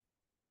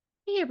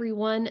Hey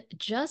everyone,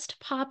 just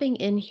popping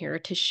in here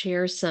to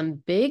share some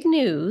big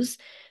news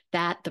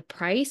that the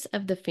price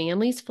of the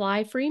Families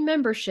Fly Free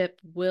membership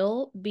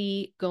will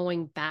be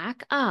going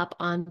back up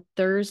on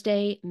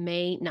Thursday,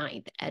 May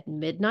 9th at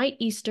midnight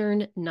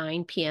Eastern,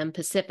 9 p.m.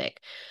 Pacific.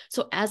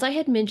 So, as I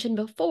had mentioned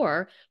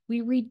before,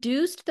 we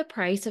reduced the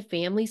price of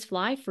Families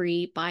Fly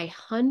Free by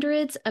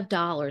hundreds of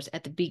dollars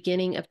at the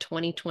beginning of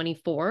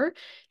 2024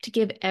 to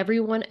give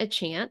everyone a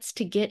chance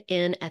to get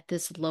in at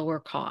this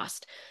lower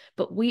cost.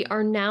 But we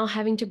are now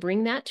having to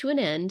bring that to an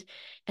end,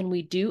 and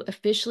we do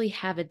officially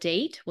have a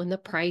date when the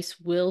price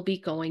will be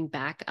going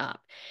back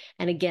up.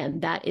 And again,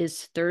 that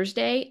is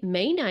Thursday,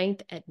 May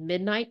 9th at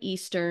midnight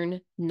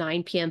Eastern,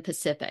 9 p.m.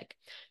 Pacific.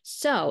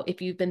 So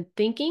if you've been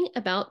thinking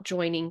about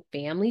joining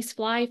Families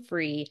Fly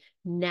Free,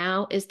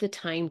 now is the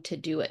time to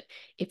do it.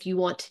 If you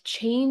want to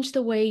change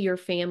the way your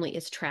family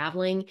is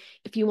traveling,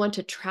 if you want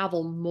to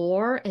travel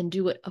more and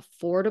do it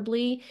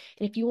affordably,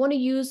 and if you want to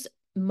use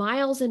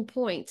miles and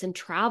points and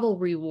travel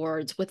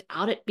rewards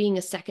without it being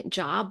a second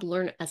job,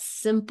 learn a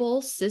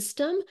simple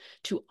system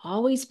to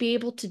always be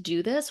able to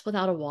do this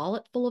without a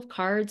wallet full of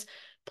cards,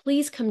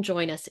 please come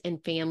join us in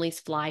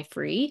Families Fly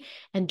Free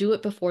and do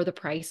it before the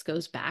price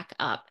goes back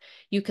up.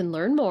 You can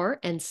learn more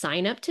and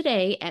sign up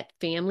today at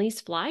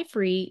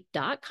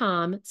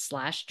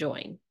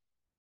familiesflyfree.com/join.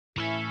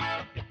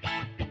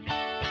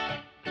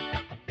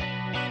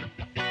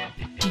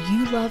 Do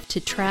you love to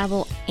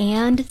travel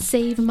and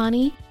save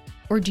money?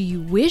 Or do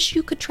you wish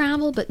you could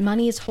travel but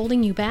money is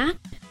holding you back?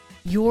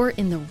 You're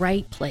in the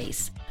right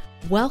place.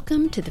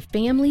 Welcome to the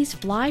Families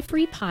Fly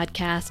Free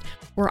podcast,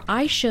 where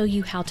I show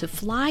you how to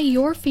fly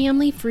your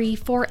family free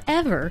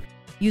forever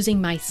using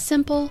my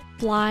simple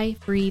fly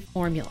free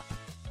formula.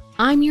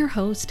 I'm your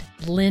host,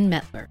 Lynn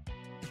Mettler.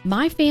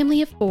 My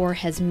family of four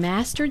has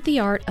mastered the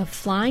art of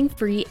flying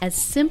free as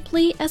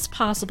simply as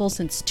possible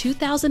since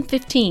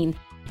 2015,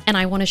 and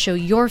I want to show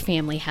your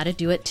family how to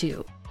do it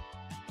too.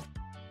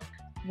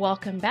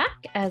 Welcome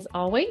back, as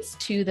always,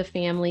 to the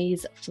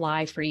Families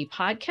Fly Free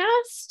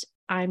podcast.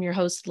 I'm your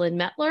host, Lynn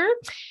Mettler.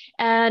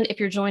 And if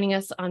you're joining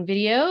us on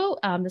video,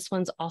 this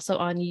one's also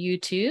on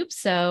YouTube.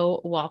 So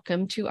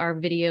welcome to our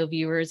video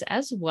viewers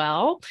as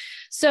well.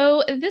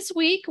 So this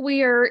week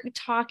we are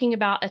talking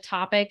about a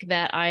topic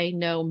that I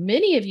know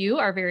many of you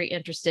are very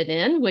interested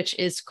in, which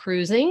is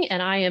cruising. And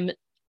I am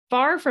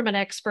far from an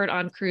expert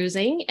on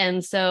cruising.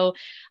 And so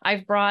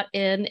I've brought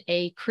in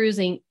a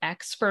cruising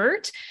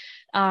expert.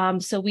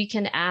 So we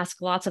can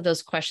ask lots of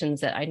those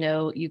questions that I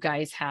know you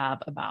guys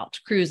have about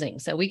cruising.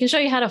 So we can show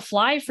you how to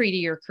fly free to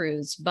your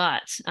cruise,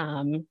 but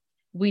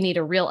we need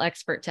a real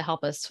expert to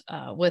help us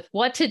with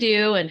what to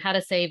do and how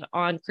to save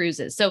on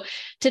cruises. So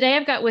today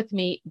I've got with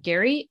me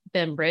Gary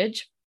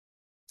Bembridge.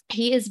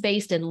 He is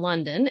based in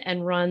London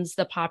and runs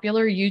the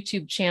popular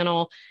YouTube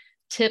channel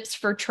Tips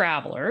for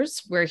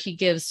Travelers, where he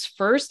gives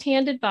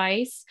firsthand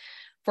advice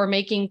for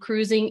making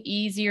cruising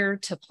easier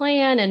to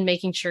plan and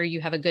making sure you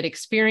have a good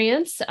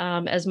experience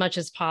as much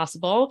as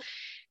possible.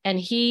 And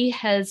he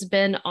has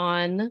been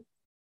on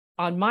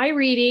my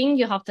reading,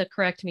 you'll have to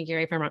correct me,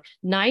 Gary, if I'm wrong,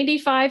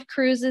 95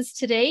 cruises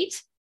to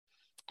date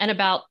and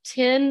about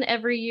 10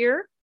 every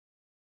year.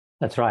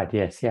 That's right.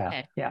 Yes. Yeah.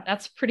 Okay. Yeah.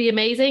 That's pretty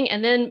amazing.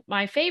 And then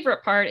my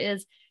favorite part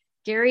is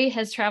Gary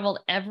has traveled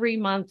every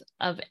month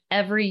of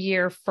every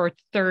year for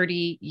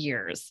 30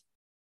 years.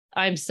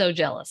 I'm so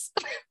jealous.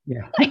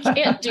 Yeah. I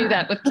can't do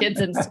that with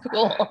kids in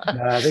school.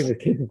 No, I think with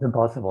kids it's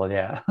impossible.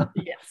 Yeah.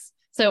 Yes.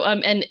 So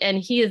and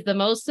he is the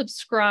most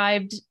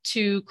subscribed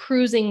to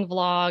cruising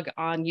vlog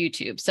on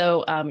YouTube.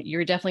 So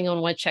you're definitely going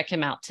to want to check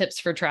him out. Tips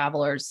for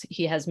Travelers.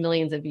 He has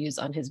millions of views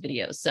on his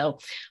videos. So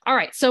all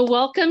right. So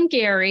welcome,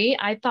 Gary.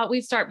 I thought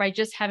we'd start by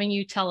just having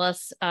you tell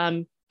us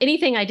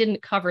anything I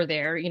didn't cover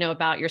there,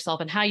 about yourself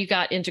and how you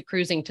got into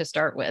cruising to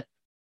start with.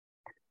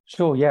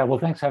 Sure. Yeah. Well,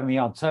 thanks for having me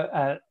on.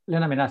 So,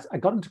 Lynn, I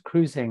got into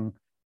cruising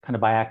kind of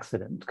by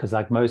accident because,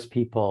 like most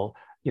people,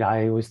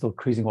 I always thought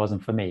cruising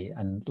wasn't for me,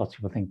 and lots of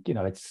people think,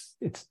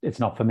 it's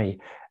not for me.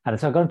 And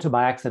so I got into it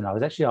by accident. I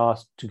was actually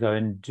asked to go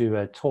and do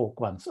a talk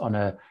once on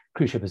a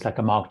cruise ship. It's like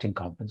a marketing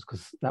conference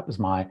because that was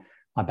my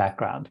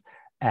background.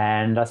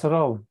 And I thought,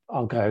 oh,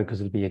 I'll go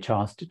because it'll be a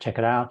chance to check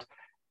it out.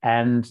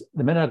 And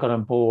the minute I got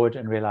on board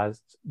and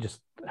realized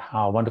just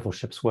how wonderful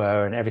ships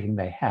were and everything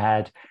they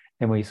had,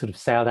 then we sort of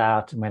sailed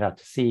out and went out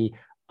to sea,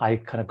 I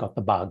kind of got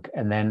the bug,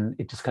 and then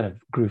it just kind of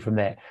grew from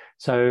there.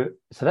 So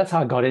that's how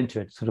I got into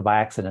it, sort of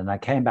by accident. And I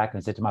came back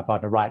and said to my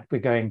partner, right, we're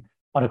going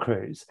on a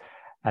cruise.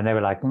 And they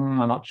were like, I'm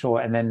not sure.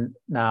 And then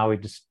now we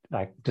just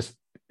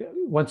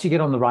once you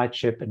get on the right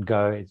ship and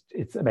go,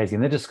 it's amazing.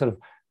 And they just kind of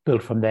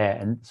built from there.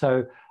 And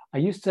so I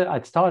used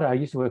to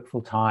work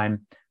full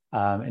time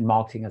in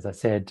marketing, as I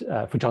said,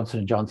 for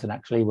Johnson & Johnson,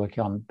 actually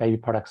working on baby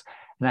products.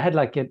 And I had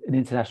like an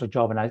international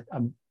job, and I'm a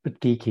bit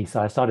geeky.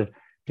 So I started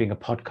doing a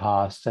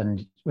podcast,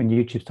 and when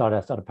YouTube started,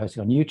 I started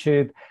posting on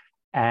YouTube,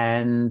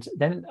 and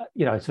then,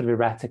 sort of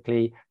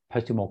erratically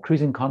posting more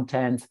cruising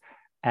content,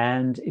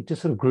 and it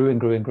just sort of grew and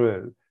grew and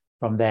grew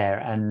from there.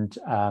 And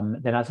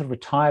then I sort of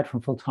retired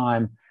from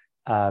full-time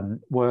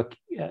work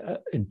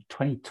in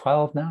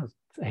 2012 now, it's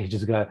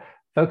ages ago.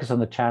 focused on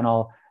the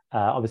channel.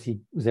 Obviously,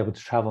 was able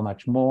to travel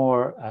much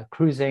more,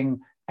 cruising,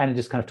 and it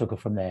just kind of took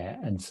off from there.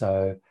 And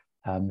so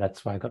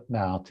that's why I got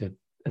now to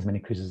as many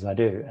cruises as I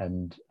do,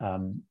 and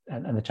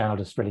the channel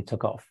just really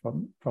took off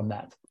from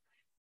that.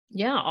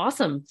 Yeah,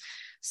 awesome.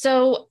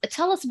 So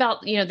tell us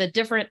about, the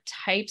different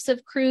types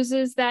of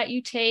cruises that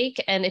you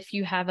take, and if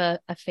you have a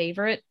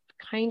favorite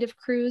kind of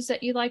cruise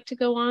that you like to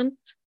go on.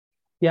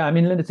 Yeah, I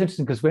mean, Lynn, it's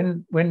interesting because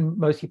when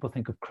most people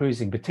think of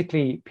cruising,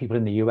 particularly people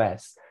in the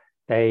US,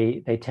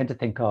 they tend to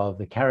think of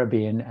the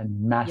Caribbean and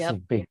Yep.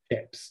 massive big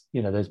ships,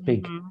 those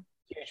big, Mhm.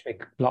 huge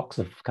big blocks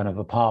of kind of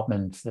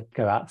apartments that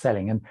go out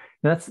sailing. And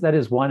that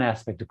is one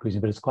aspect of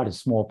cruising, but it's quite a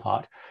small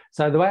part.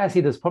 So the way I see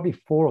it, there's probably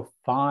 4 or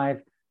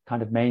 5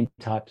 kind of main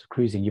types of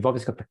cruising. You've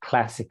obviously got the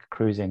classic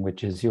cruising,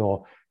 which is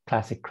your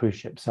classic cruise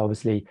ships. So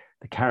obviously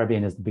the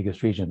Caribbean is the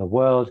biggest region of the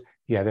world.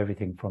 You have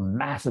everything from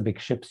massive big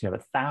ships, you have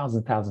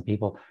 1,000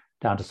 people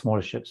down to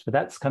smaller ships. But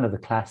that's kind of the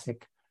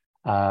classic,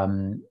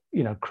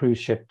 cruise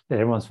ship that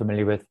everyone's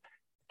familiar with.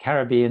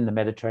 Caribbean, the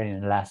Mediterranean,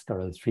 and Alaska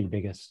are the 3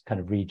 biggest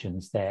kind of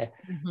regions there.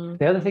 Mhm.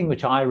 The other thing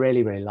which I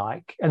really, really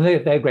like, and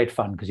they're great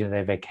fun because,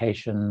 they're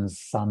vacations,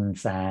 sun,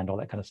 sand, all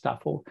that kind of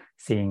stuff, or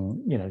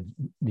seeing,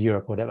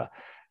 Europe, whatever.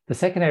 The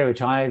second area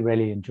which I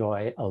really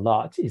enjoy a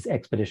lot is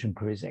expedition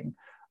cruising,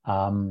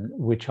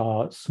 which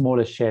are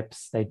smaller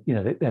ships.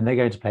 And they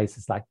go into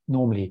places like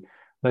normally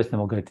most of them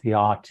will go to the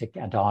Arctic,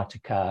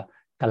 Antarctica,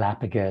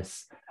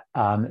 Galapagos.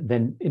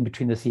 Then in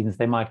between the seasons,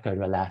 they might go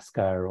to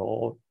Alaska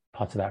or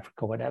parts of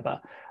Africa or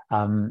whatever.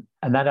 And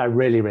that I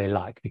really, really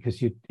like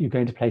because you're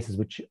going to places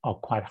which are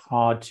quite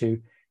hard to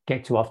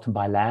get to often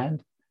by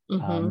land.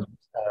 Mhm.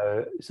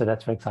 So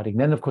that's very exciting.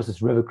 Then, of course,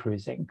 it's river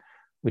cruising,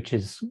 which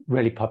is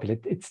really popular.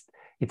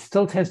 It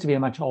still tends to be a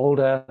much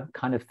older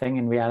kind of thing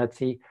in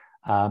reality,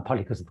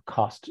 partly because of the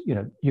cost.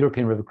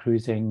 European river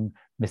cruising,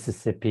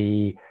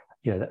 Mississippi,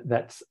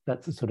 that's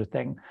the sort of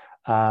thing.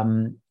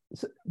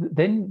 So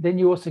then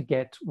you also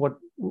get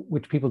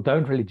which people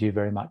don't really do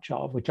very much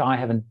of, which I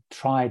haven't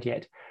tried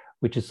yet,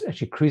 which is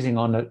actually cruising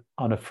on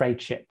a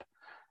freight ship.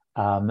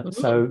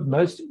 So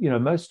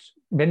Mhm.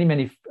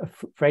 many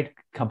freight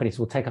companies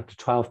will take up to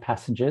 12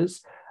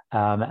 passengers,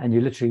 and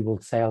you literally will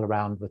sail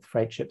around with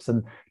freight ships.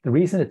 And the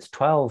reason it's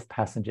 12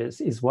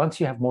 passengers is once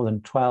you have more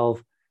than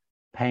 12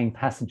 paying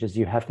passengers,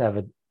 you have to have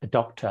a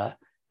doctor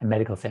and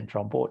medical center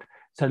on board.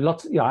 So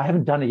I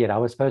haven't done it yet. I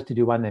was supposed to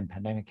do one, then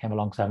pandemic came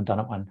along, so I haven't done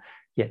it one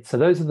yet. So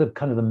those are the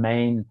kind of the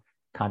main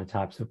kind of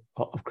types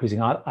of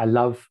cruising. I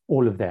love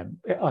all of them,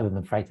 other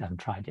than freight I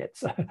haven't tried yet.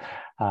 So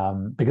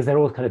because they're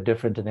all kind of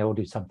different and they all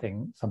do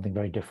something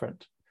very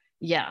different.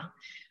 Yeah.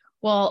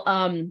 Well,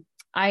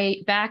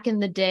 I back in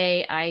the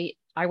day,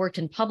 I worked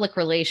in public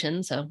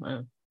relations, so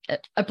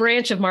a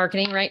branch of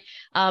marketing, right?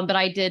 But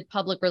I did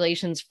public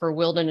relations for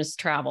Wilderness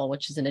Travel,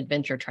 which is an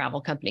adventure travel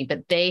company.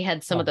 But they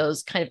had some of Oh,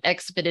 those kind of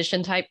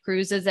expedition type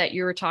cruises that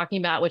you were talking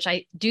about, which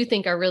I do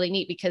think are really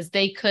neat because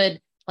they could,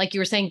 like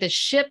you were saying, the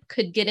ship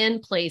could get in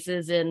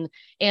places in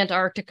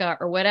Antarctica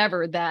or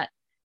whatever that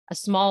a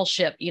small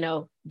ship,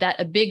 that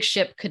a big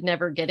ship could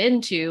never get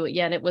into.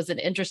 Yeah, and it was an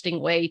interesting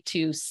way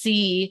to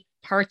see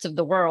parts of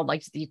the world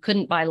like you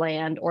couldn't by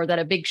land or that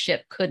a big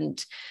ship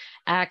couldn't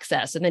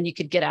access. And then you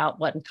could get out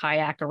and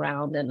kayak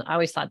around. And I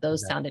always thought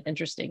those exactly. sounded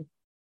interesting.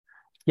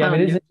 Yeah, I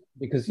mean, Um, it is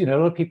because a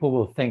lot of people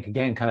will think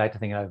again, kind of like to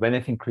think, when they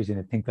think cruising,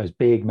 they think those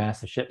big,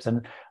 massive ships.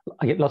 And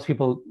I get lots of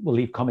people will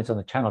leave comments on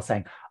the channel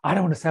saying, "I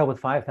don't want to sail with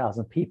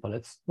 5,000 people."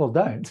 It's well,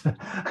 don't.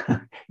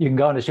 You can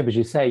go on a ship, as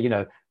you say,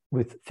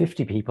 with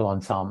 50 people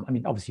on some. I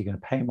mean, obviously you're going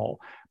to pay more,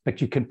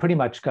 but you can pretty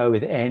much go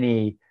with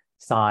any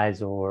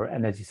size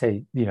and as you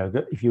say,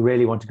 if you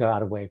really want to go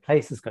out of way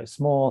places, go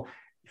small.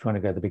 If you want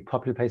to go to the big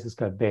popular places,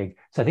 go big.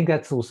 So I think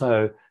that's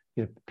also,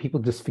 people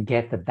just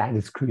forget that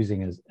is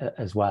cruising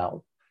as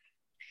well.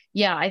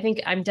 yeah, I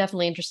think I'm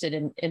definitely interested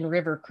in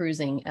river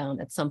cruising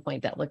at some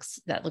point. That looks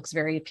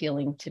very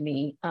appealing to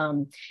me.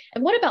 And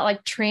what about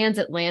like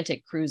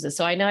transatlantic cruises?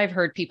 So I know I've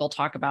heard people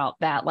talk about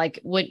that, like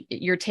when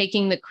you're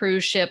taking the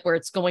cruise ship where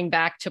it's going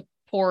back to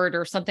port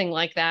or something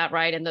like that,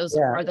 right? And those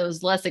Yeah. are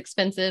those less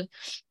expensive?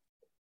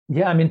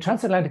 Yeah, I mean,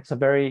 transatlantics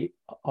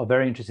are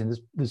very interesting.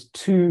 There's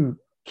 2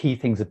 key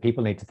things that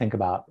people need to think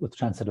about with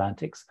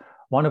transatlantics.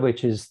 One of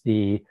which is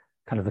the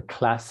kind of the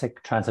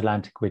classic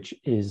transatlantic, which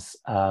is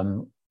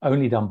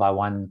only done by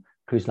one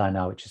cruise line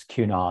now, which is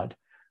Cunard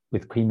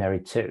with Queen Mary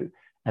 2.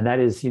 And that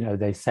is,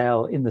 they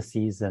sail in the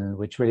season,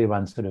 which really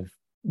runs sort of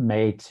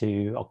May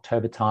to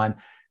October time.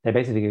 They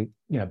basically,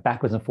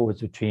 backwards and forwards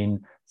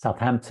between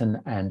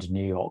Southampton and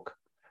New York.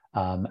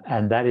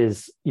 And that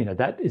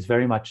is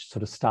very much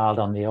sort of styled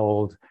on the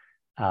old, It's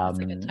like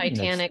a um, you know,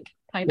 Titanic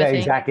type yeah, of thing.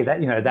 exactly.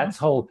 Mhm. That's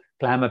whole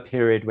glamour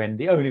period when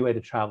the only way to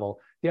travel,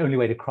 the only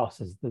way to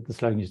cross, as the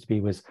slogan used to be,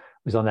 was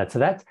on that. So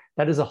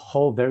that is a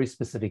whole very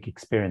specific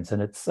experience,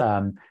 and it's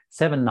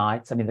 7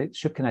 nights. I mean, the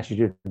ship can actually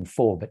do it in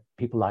 4, but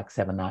people like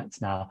 7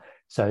 nights now.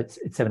 So it's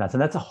 7 nights,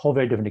 and that's a whole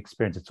very different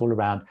experience. It's all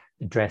around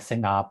the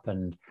dressing up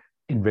and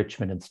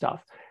enrichment and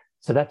stuff.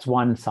 So that's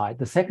one side.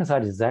 The second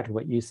side is exactly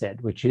what you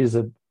said, which is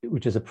a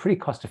pretty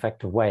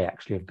cost-effective way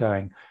actually of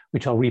going,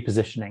 which are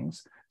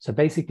repositionings. So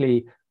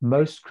basically,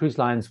 most cruise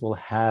lines will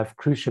have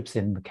cruise ships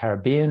in the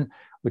Caribbean,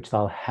 which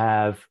they'll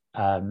have,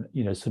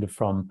 sort of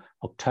from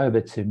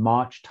October to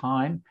March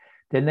time.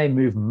 Then they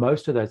move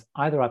most of those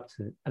either up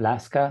to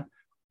Alaska,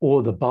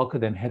 or the bulk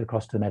of them head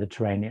across to the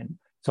Mediterranean.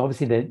 So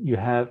obviously, then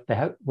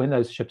when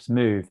those ships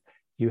move,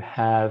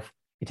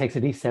 it takes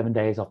at least 7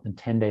 days, often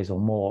 10 days or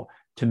more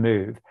to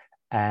move.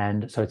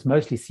 And so it's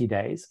mostly sea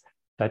days,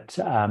 but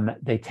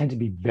they tend to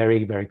be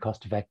very, very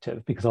cost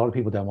effective because a lot of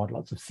people don't want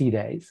lots of sea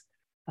days,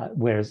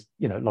 whereas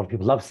a lot of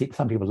people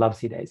some people love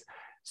sea days.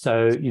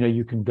 So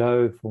you can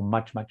go for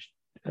much, much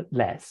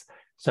less.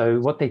 So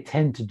what they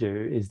tend to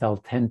do is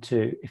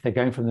if they're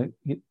going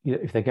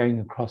if they're going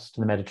across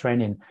to the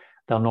Mediterranean,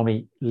 they'll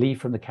normally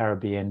leave from the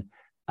Caribbean,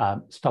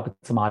 stop at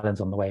some islands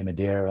on the way,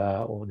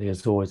 Madeira or the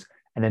Azores,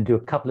 and then do a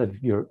couple of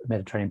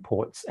Mediterranean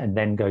ports, and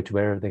then go to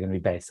wherever they're going to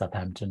be based,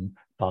 Southampton,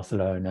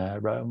 Barcelona,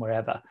 Rome,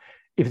 wherever.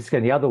 If it's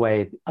going the other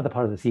way, other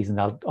part of the season,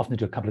 they'll often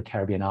do a couple of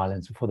Caribbean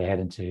islands before they head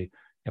into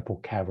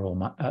Port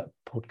Canaveral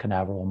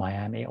or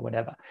Miami or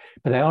whatever.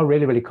 But they are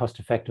really, really cost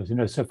effective.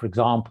 So for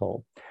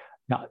example,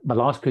 now my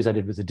last cruise I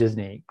did was a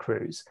Disney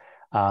cruise,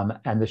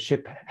 and the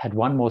ship had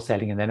one more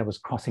sailing, and then it was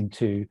crossing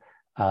to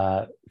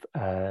from,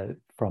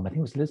 I think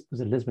it was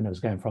Lisbon. It was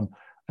going from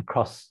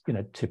across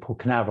to Port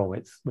Canaveral, where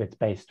it's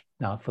based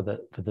now for the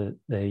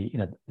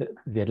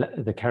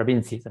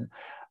Caribbean season.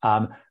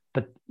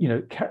 But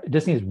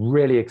Disney is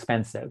really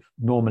expensive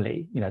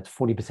normally. It's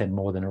 40%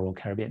 more than a Royal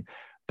Caribbean,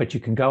 but you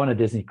can go on a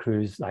Disney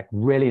cruise like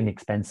really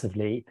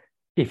inexpensively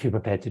if you're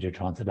prepared to do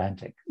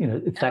transatlantic.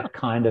 It's that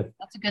kind of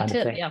that's a good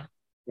tip. thing. Yeah.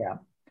 Yeah.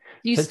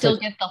 Do you still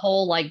get the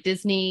whole like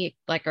Disney,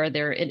 like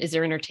is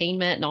there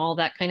entertainment and all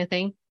that kind of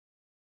thing?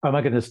 Oh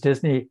my goodness,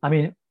 Disney. I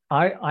mean,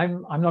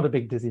 I'm not a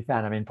big Disney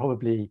fan. I mean,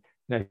 probably,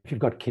 if you've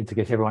got kids, I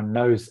guess everyone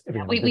knows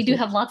everyone. We do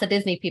have lots of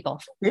Disney people.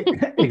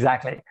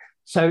 Exactly.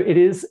 So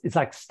it's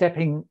like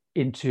stepping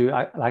into,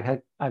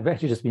 I've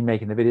actually just been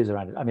making the videos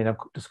around it. I mean, I'm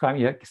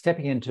describing,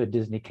 stepping into a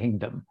Disney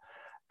kingdom,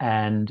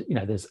 and,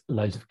 there's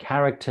loads of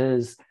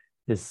characters.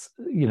 There's,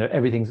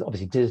 everything's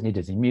obviously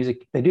Disney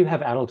music. They do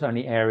have adult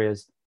only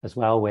areas as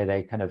well, where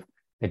they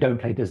don't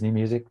play Disney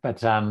music,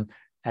 but, and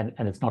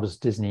it's not as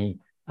Disney,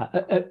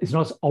 it's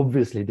not as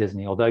obviously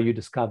Disney, although you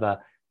discover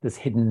this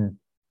hidden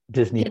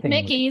Disney thing.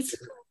 Mickeys.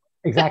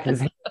 Exactly.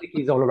 There's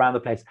Mickeys all around the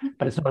place,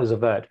 but it's not as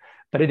overt.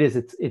 But it is,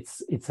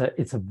 it's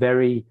a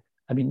very,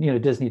 I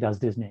mean, Disney does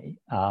Disney.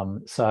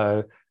 And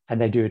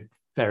they do it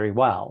very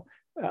well.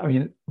 I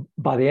mean,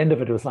 by the end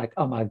of it, it was like,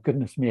 oh my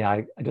goodness me,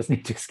 I just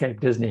need to escape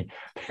Disney.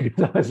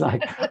 Because I was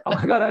like, oh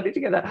my God, I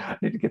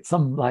need to get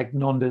some like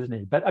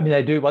non-Disney. But I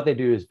mean, what they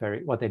do is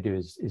very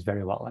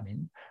well. I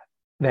mean,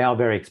 they are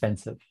very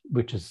expensive,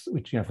 which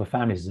for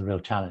families is a real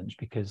challenge,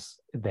 because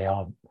they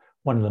are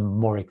one of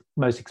the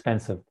most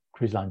expensive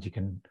cruise lines you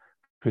can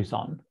cruise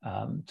on,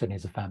 certainly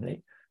as a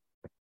family.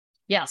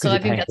 Yeah, so I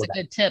think that's a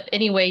good tip.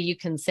 Any way you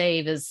can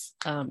save is,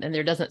 and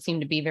there doesn't seem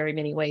to be very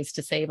many ways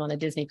to save on a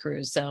Disney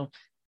cruise. So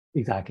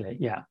exactly,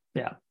 yeah.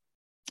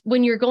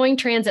 When you're going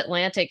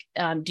transatlantic,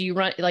 do you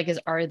run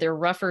are there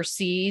rougher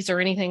seas or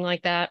anything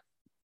like that?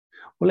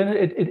 Well,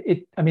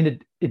 it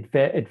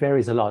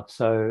varies a lot.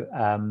 So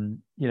and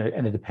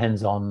it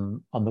depends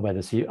on the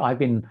weather. So I've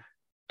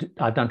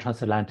done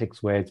transatlantics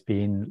where it's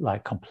been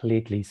like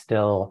completely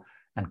still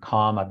and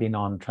calm. I've been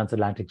on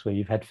transatlantics where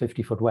you've had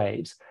 50-foot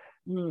waves.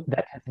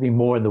 That has to be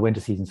more in the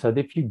winter season. So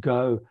if you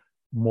go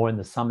more in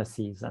the summer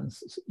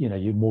seasons,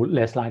 you're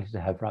less likely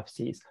to have rough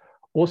seas.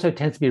 Also, it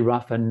tends to be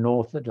rougher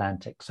North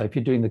Atlantic. So if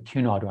you're doing the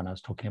Cunard one I was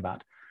talking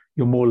about,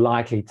 you're more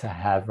likely to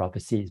have rougher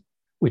seas,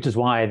 which is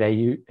why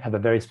they have a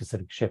very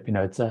specific ship.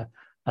 It's a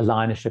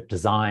liner ship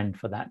designed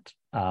for that.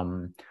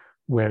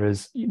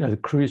 Whereas the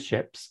cruise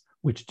ships,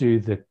 which do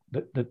the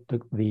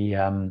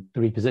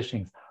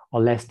repositionings,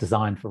 are less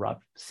designed for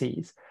rough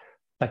seas.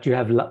 But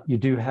you're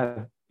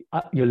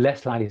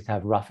less likely to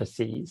have rougher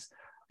seas,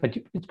 but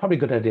it's probably a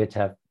good idea to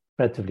have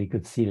relatively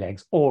good sea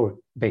legs, or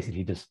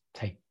basically just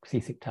take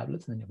seasick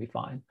tablets and then you'll be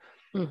fine.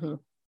 Mm-hmm.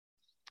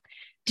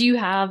 Do you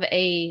have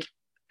a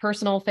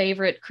personal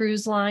favorite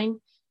cruise line?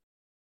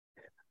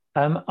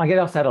 I get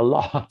asked that a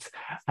lot,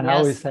 and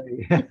yes.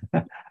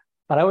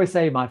 I always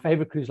say my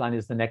favorite cruise line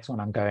is the next one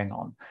I'm going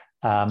on,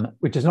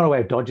 which is not a way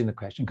of dodging the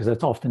question, because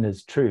it often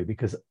is true,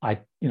 because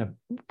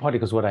partly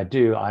because what I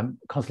do, I'm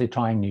constantly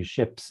trying new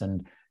ships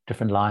and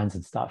different lines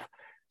and stuff.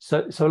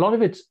 So a lot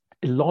of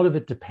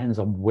it depends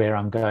on where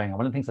I'm going. And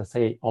one of the things I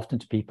say often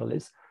to people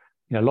is,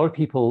 a lot of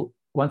people,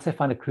 once they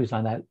find a cruise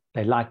line that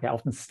they like, they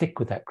often stick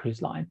with that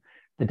cruise line.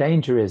 The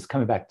danger is,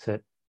 coming back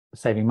to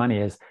saving money,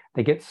 is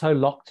they get so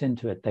locked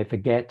into it, they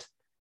forget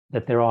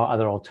that there are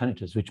other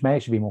alternatives, which may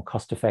actually be more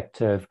cost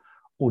effective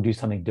or do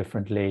something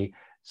differently.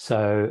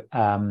 So,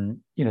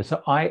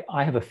 so I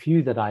have a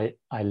few that I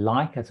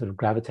like, I sort of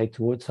gravitate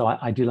towards. So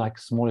I do like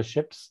smaller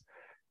ships.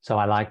 So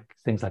I like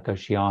things like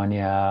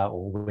Oceania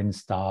or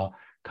Windstar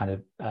kind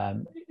of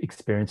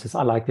experiences.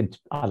 I like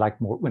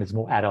more when it's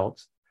more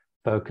adult.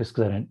 focused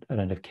because I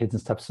don't have kids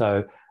and stuff.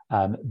 So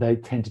they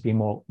tend to be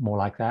more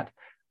like that.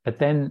 But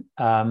then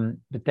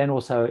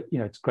also,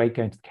 it's great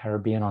going to the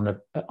Caribbean on a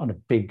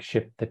big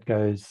ship that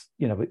goes,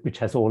 which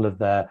has all of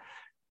the,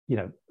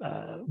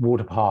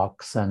 water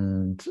parks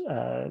and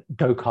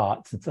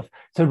go-karts and stuff.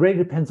 So it really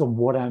depends on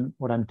what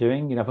I'm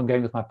doing. If I'm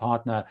going with my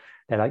partner,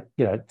 they like,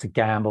 to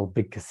gamble,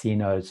 big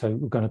casinos. So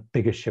we've got a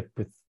bigger ship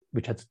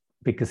which has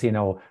big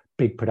casino or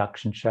big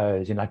production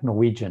shows. Like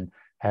Norwegian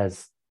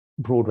has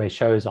Broadway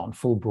shows on,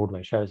 full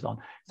Broadway shows on.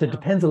 So it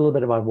depends a little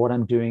bit about what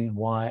I'm doing and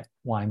why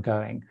I'm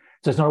going.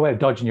 So it's not a way of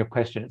dodging your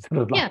question. It's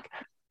sort of like,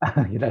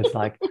 it's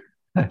like,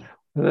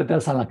 it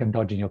does sound like I'm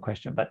dodging your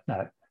question, but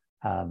no.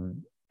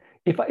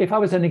 If I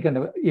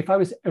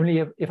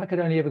could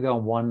only ever go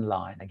on one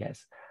line, I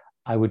guess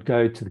I would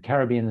go to the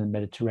Caribbean and the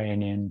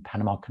Mediterranean,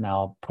 Panama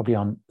Canal, probably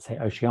on, say,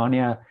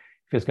 Oceania.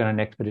 If I was going on an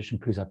expedition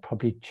cruise, I'd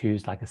probably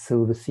choose like a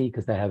Silver Sea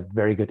because they have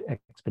very good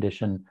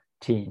expedition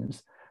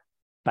teams.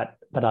 But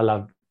I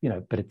love,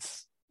 but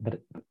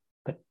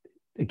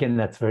again,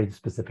 that's very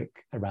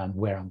specific around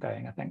where I'm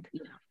going, I think.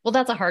 Well,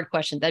 that's a hard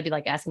question. That'd be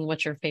like asking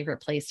what's your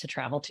favorite place to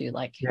travel to?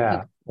 Like,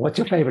 what's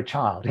your favorite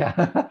child? Yeah.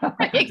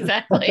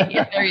 Exactly.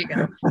 Yeah, there you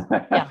go.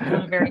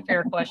 Yeah, a very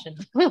fair question.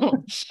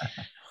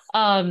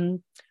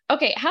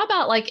 Okay, how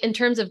about like in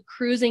terms of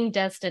cruising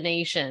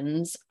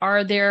destinations,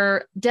 are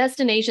there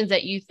destinations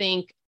that you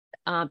think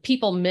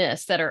people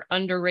miss that are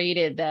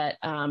underrated that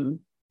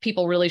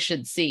people really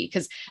should see?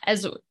 Because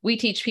as we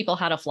teach people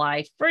how to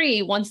fly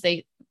free, once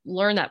they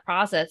learn that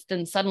process,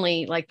 then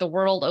suddenly like the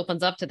world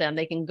opens up to them.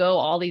 They can go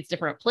all these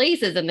different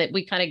places, and that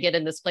we kind of get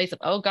in this place of,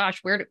 oh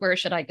gosh, where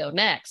should I go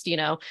next?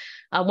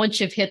 Once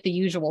you've hit the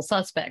usual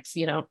suspects,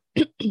 I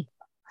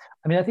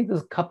mean, I think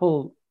there's a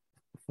couple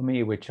for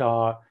me which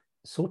are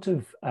sort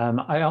of,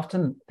 I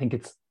often think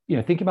it's,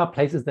 thinking about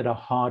places that are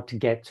hard to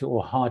get to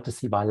or hard to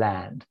see by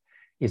land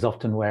is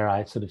often where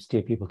I sort of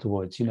steer people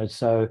towards,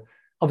 so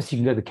obviously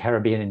you can go to the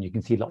Caribbean and you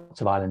can see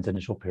lots of islands in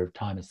a short period of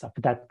time and stuff,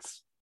 but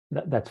that's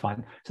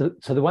fine.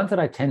 So the ones that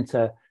I tend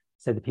to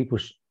say that people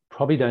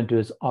probably don't do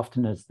as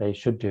often as they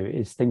should do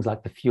is things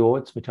like the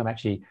fjords, which I'm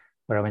actually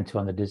where I went to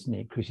on the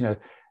Disney cruise.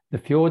 The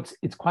fjords,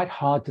 it's quite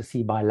hard to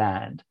see by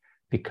land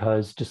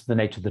because just the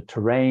nature of the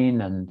terrain,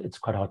 and it's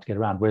quite hard to get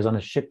around. Whereas on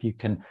a ship, you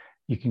can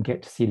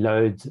get to see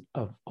loads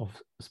of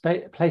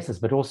places,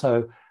 but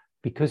also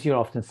because you're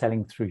often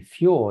sailing through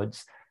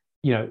fjords,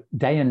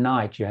 day and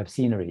night you have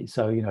scenery.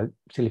 So,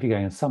 still if you're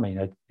going in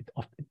summer,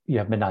 you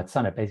have midnight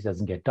sun, it basically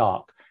doesn't get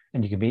dark.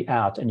 And you can be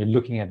out and you're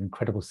looking at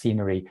incredible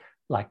scenery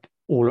like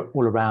all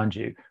around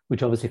you,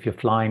 which obviously if you're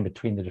flying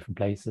between the different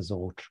places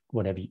or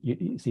whatever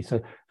you see. So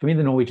for me,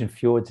 the Norwegian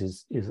fjords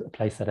is a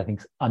place that I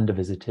think is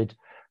undervisited,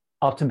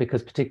 often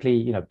because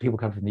particularly, people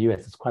come from the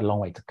US, it's quite a long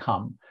way to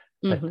come,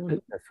 but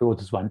the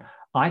fjords is one.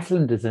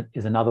 Iceland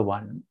is another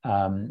one,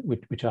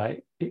 which I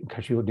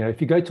encourage people,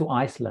 if you go to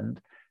Iceland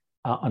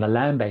on a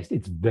land-based,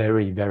 it's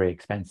very, very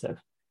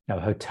expensive.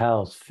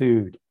 Hotels,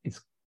 food,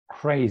 it's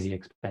crazy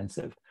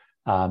expensive.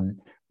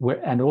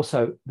 And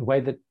also the way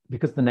that,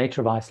 because the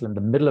nature of Iceland,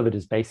 the middle of it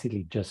is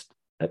basically just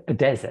a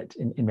desert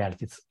in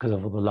reality, it's because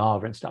of all the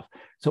lava and stuff.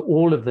 So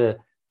all of the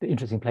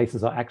interesting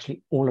places are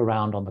actually all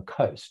around on the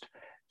coast.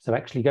 So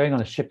actually going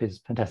on a ship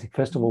is fantastic,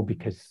 first of all,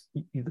 because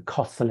the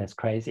costs are less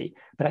crazy,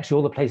 but actually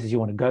all the places you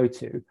want to go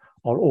to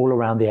are all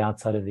around the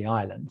outside of the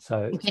island.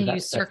 So can you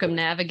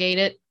circumnavigate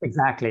it?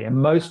 Exactly. And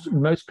most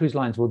cruise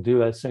lines will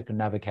do a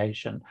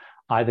circumnavigation,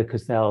 either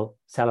because they'll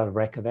sell out of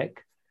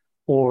Reykjavik,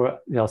 or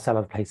they'll sell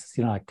other places,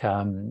 like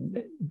I'm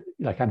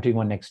doing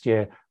one next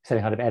year,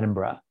 selling out of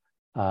Edinburgh,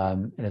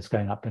 and it's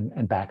going up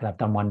and back. And I've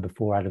done one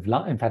before out of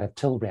London, in fact, at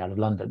Tilbury out of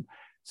London.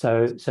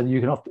 So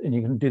you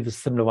can do the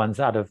similar ones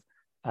out of,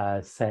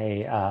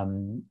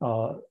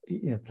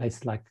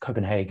 places like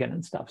Copenhagen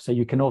and stuff. So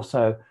you can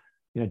also,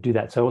 do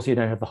that. So also you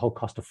don't have the whole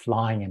cost of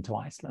flying into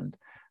Iceland.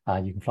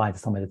 You can fly into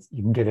somewhere that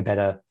you can get a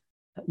better,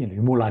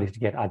 you're more likely to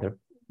get either,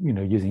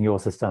 using your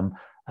system,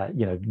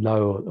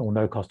 low or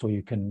no cost, or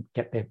you can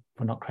get there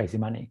for not crazy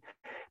money.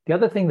 The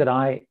other thing that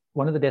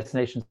one of the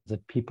destinations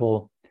that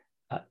people,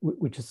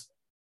 which is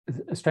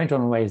a strange one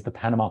in a way, is the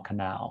Panama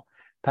Canal.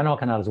 Panama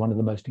Canal is one of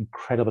the most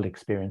incredible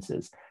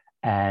experiences,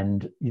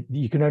 and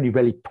you can only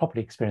really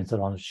properly experience it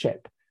on a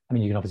ship. I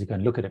mean, you can obviously go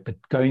and look at it, but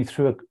going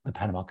through the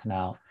Panama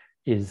Canal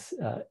is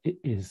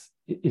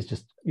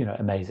just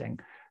amazing.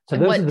 So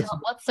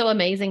what's so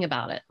amazing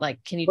about it?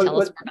 Like, can you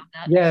tell us more about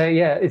that?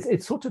 Yeah.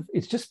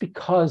 It's just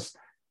because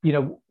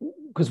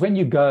because when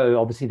you go,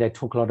 obviously they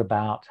talk a lot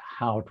about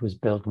how it was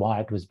built, why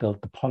it was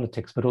built, the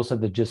politics, but also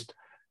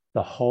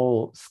the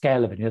whole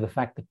scale of it. The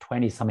fact that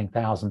 20-something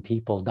thousand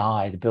people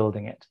died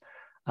building it.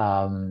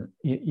 And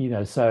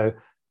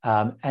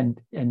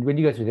when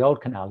you go through the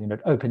old canal, it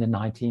opened in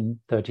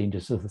 1913,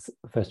 just as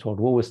the First World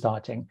War was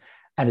starting,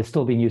 and it's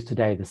still being used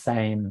today, the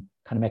same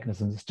kind of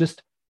mechanisms. It's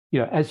just,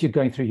 as you're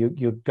going through,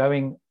 you're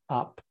going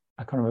up,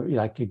 I can't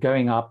remember, you're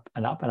going up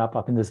and up and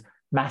up in this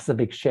massive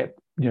big ship,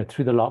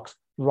 through the locks,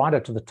 right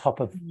up to the top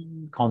of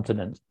the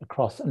continent,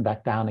 across and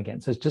back down again.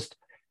 So it's just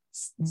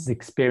the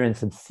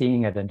experience and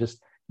seeing it, and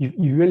just,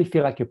 you really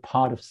feel like you're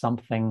part of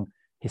something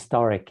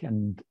historic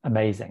and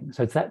amazing.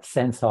 So it's that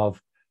sense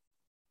of,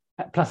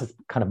 plus it's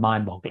kind of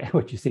mind-boggling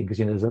what you see, because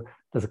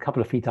there's a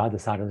couple of feet either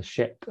side of the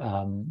ship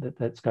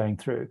that's going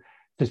through.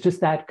 So it's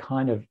just that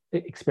kind of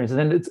experience. And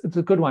then it's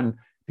a good one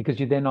because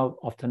you then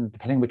often,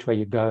 depending which way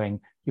you're going,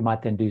 you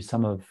might then do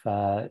some of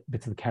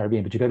bits of the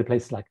Caribbean, but you go to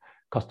places like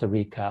Costa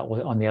Rica,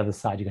 or on the other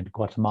side, you're going to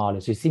Guatemala.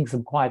 So you're seeing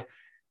some quite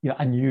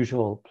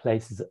unusual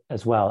places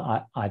as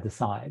well, either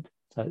side.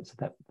 So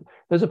that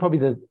those are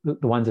probably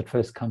the ones that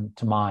first come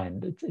to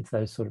mind. It's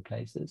those sort of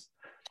places.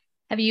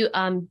 Have you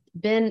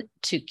been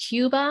to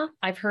Cuba?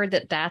 I've heard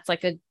that that's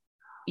like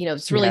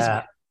it's really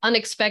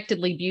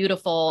unexpectedly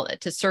beautiful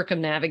to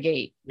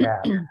circumnavigate.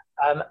 Yeah.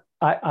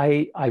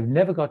 I've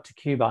never got to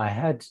Cuba. I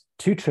had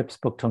 2 trips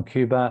booked on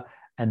Cuba,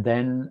 and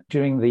then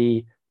during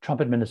the Trump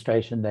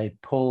administration, they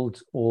pulled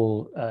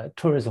all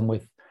tourism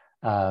with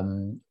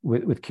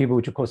Cuba,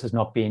 which of course has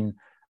not been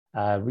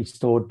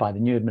restored by the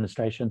new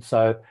administration.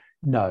 So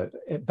no,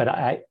 but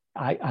I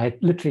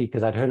literally,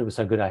 because I'd heard it was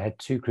so good, I had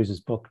 2 cruises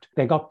booked.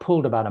 They got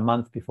pulled about a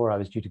month before I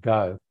was due to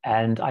go,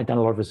 and I'd done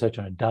a lot of research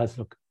on it. It does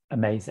look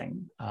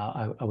amazing.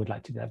 I would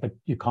like to do that, but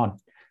you can't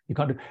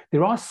do.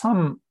 There are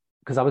some,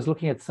 because I was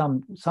looking at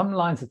some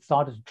lines that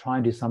started to try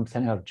and do some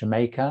sailing out of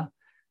Jamaica,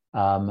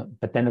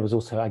 but then there was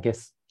also, I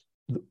guess,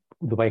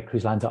 the way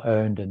cruise lines are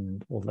owned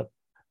and all the,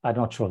 I'm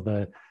not sure of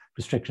the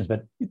restrictions,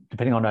 but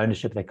depending on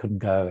ownership, they couldn't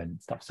go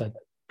and stuff. So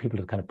people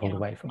have kind of pulled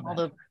away from all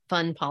that. the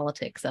fun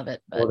politics of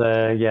it. But... or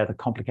the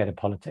complicated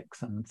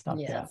politics and stuff.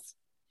 Yes.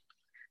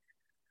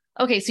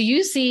 Yeah. Okay, so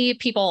you see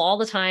people all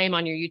the time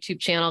on your YouTube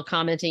channel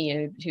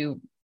commenting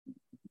to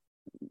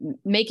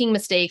making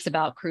mistakes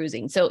about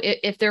cruising. So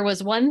if there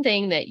was one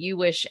thing that you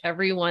wish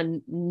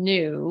everyone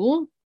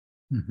knew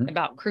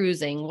about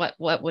cruising,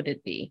 what would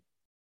it be?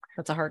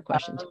 That's a hard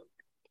question.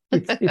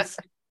 It's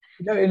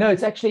no,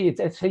 it's a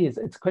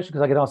question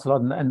because I get asked a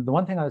lot, and the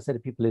one thing I would say to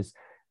people is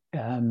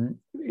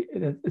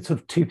it's sort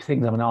of 2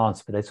 things I'm going to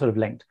answer, but they're sort of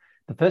linked.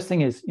 The first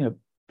thing is,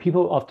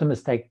 people often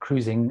mistake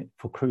cruising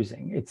for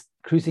cruising.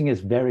 Cruising is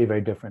very,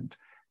 very different.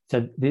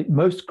 So the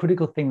most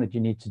critical thing that you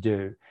need to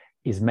do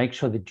is make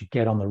sure that you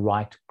get on the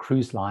right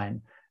cruise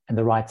line and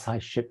the right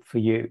size ship for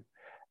you.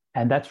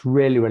 And that's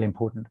really, really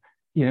important.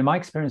 In my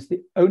experience,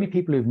 the only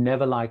people who've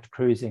never liked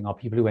cruising are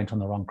people who went on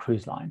the wrong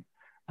cruise line.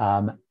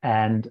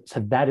 And so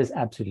that is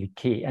absolutely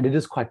key. And it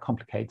is quite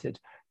complicated.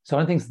 So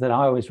one of the things that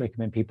I always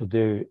recommend people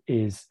do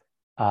is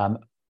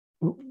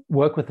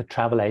work with a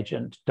travel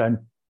agent. Don't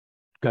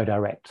go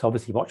direct. So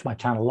obviously watch my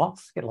channel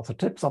lots, get lots of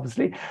tips,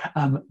 obviously,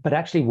 but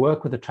actually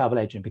work with a travel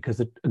agent, because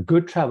a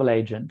good travel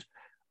agent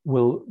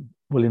will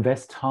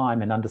invest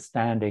time in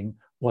understanding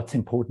what's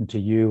important to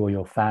you or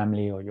your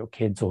family or your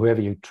kids or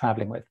whoever you're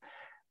traveling with,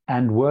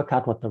 and work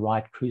out what the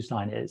right cruise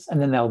line is.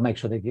 And then they'll make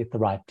sure they get the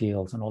right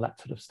deals and all that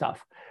sort of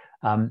stuff.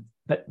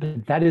 But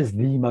that is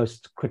the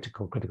most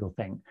critical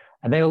thing.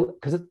 And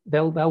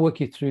they'll work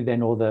you through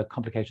then all the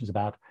complications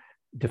about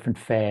different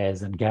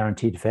fares and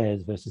guaranteed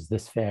fares versus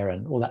this fare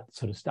and all that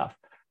sort of stuff.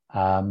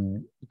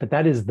 But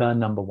that is the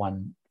number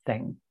one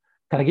thing.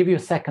 Can I give you a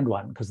second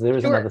one? Because there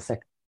is another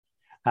second.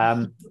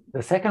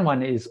 The second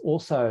one is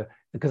also,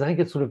 because I think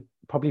it sort of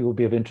probably will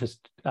be of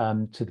interest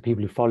to the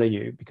people who follow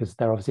you, because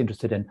they're obviously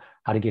interested in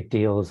how to get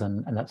deals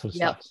and that sort of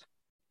stuff.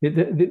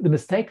 The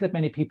mistake that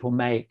many people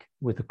make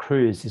with a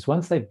cruise is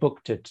once they've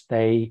booked it,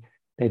 they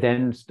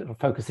then start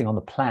focusing on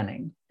the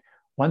planning.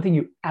 One thing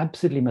you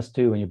absolutely must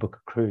do when you book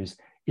a cruise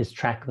is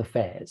track the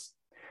fares,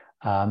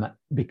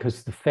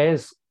 because the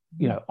fares,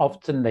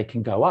 often they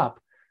can go up,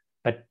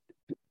 but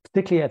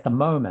particularly at the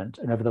moment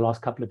and over the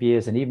last couple of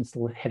years, and even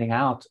still heading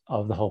out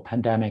of the whole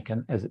pandemic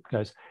and as it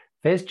goes,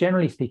 fares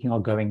generally speaking are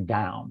going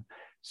down.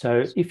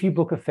 So if you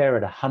book a fare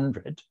at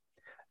 100,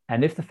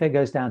 and if the fare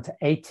goes down to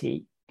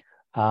 80,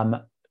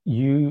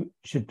 you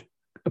should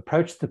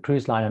approach the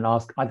cruise line and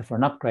ask either for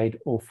an upgrade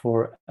or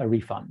for a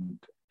refund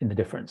in the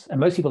difference. And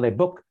most people, they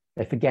book,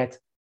 they forget,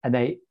 and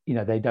they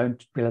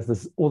don't realize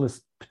there's all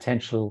this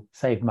potential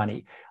saved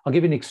money. I'll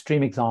give you an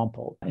extreme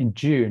example. In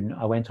June,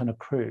 I went on a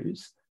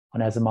cruise on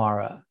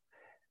Azamara,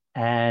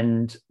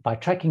 and by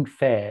tracking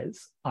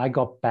fares, I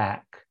got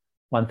back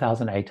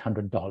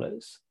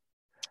 $1,800.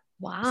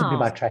 Wow. Simply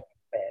by tracking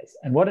fares.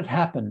 And what had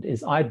happened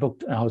is I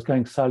booked, and I was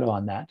going solo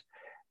on that.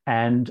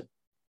 And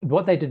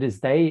what they did is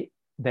it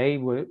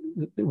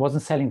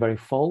wasn't selling very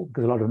full,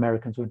 because a lot of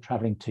Americans were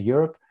traveling to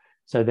Europe.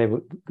 So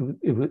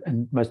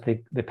and most of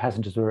the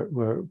passengers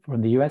were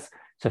from the US.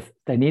 So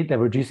they were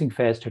reducing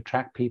fares to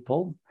attract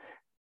people.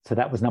 So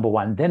that was number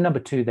one. Then number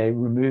two, they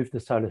removed the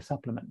solo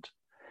supplement.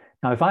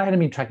 Now, if I hadn't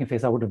been tracking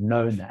fares, I would have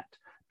known that.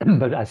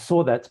 But I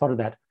saw that, spotted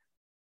that,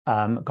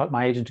 got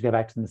my agent to go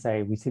back to them and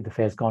say, we see the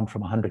fare's gone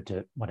from 100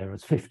 to whatever it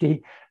was,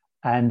 50.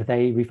 And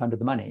they refunded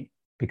the money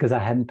because I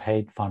hadn't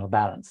paid final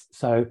balance.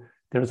 So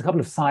there was a couple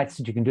of sites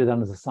that you can do that on.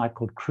 There's a site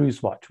called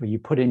Cruise Watch, where you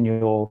put in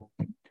your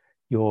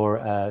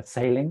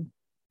sailing,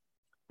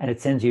 and it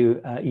sends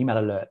you email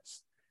alerts,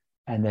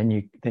 and then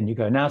you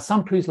go. Now,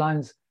 some cruise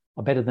lines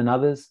are better than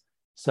others.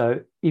 So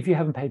if you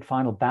haven't paid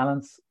final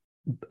balance,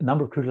 a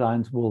number of cruise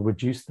lines will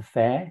reduce the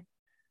fare.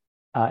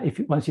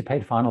 Once you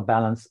paid final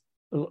balance,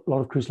 a lot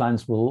of cruise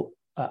lines will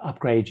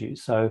upgrade you.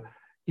 So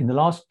in the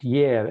last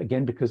year,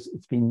 again, because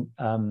it's been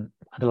under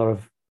a lot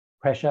of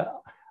pressure,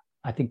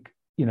 I think,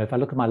 if I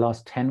look at my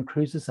last 10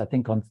 cruises, I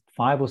think on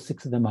 5 or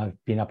 6 of them I've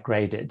been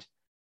upgraded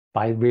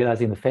by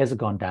realizing the fares have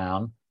gone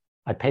down.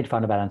 I paid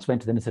final balance,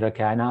 went to them and said,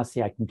 okay, I now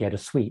see I can get a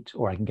suite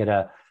or I can get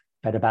a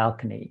better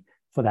balcony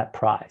for that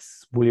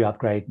price. Will you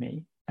upgrade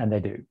me? And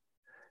they do.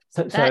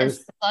 That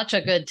is such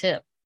a good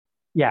tip.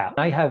 Yeah,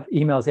 I have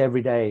emails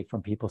every day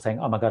from people saying,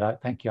 "Oh my God,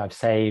 thank you, I've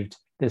saved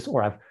this,"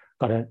 or I've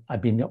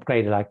been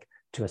upgraded like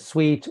to a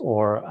suite,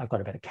 or I've got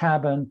a better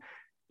cabin."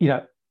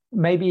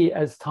 Maybe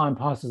as time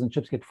passes and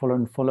ships get fuller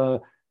and fuller,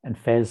 and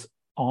fares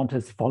aren't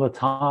as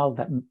volatile,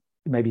 that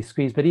may be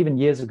squeezed. But even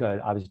years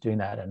ago, I was doing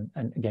that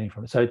and getting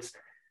from it. So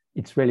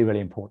it's really, really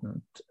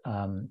important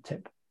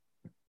tip.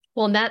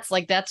 Well, and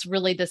that's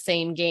really the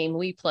same game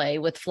we play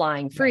with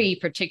flying free,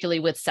 particularly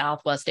with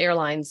Southwest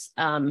Airlines.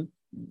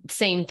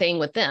 Same thing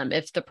with them.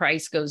 If the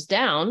price goes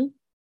down,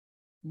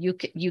 you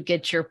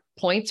get your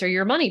points or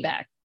your money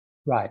back.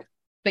 Right.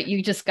 But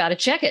you just got to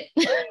check it.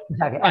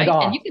 Exactly. Right.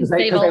 And you can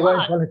save a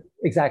lot.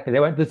 Exactly.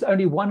 There's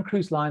only one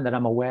cruise line that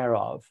I'm aware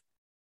of.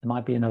 There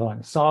might be another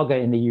one. Saga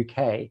in the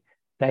UK.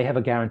 They have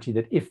a guarantee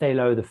that if they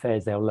lower the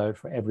fares, they'll lower it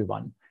for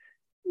everyone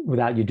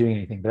without you doing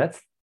anything. But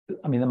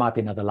there might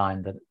be another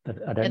line that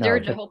I don't know.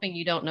 They're hoping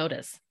you don't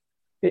notice.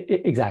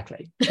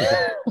 Exactly.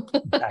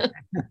 Exactly.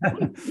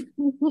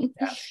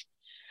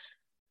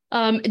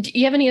 Yeah. Do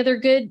you have any other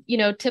good,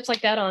 tips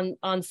like that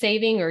on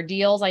saving or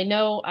deals? I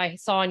know I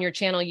saw on your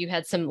channel you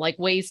had some like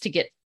ways to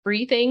get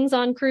free things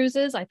on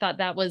cruises. I thought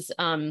that was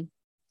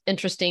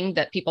interesting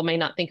that people may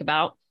not think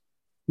about.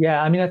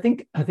 Yeah, I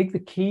think the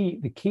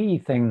key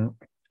thing,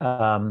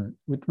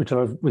 which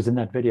was in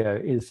that video,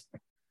 is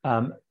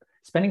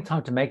spending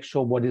time to make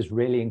sure what is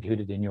really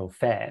included in your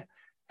fare.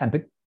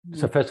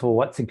 So first of all,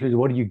 what's included?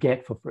 What do you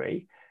get for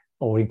free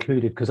or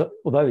included? Because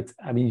although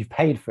you've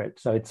paid for it,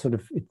 so it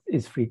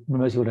is free.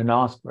 Most people don't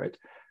ask for it.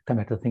 Come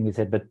back to the thing you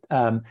said. But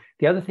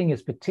the other thing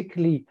is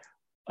particularly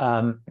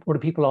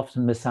what people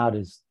often miss out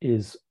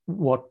is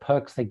what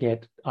perks they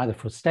get either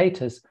for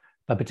status,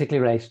 but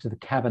particularly related to the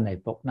cabin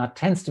they've booked. Now, it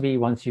tends to be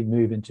once you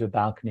move into a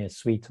balcony, a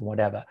suite, or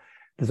whatever,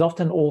 there's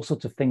often all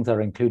sorts of things that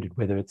are included,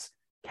 whether it's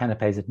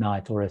canapes at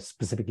night or a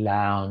specific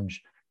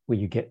lounge where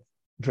you get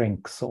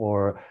drinks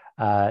or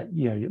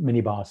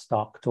minibar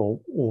stocked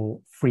or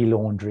free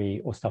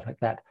laundry or stuff like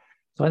that.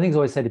 So I think I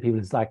always say to people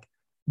is like,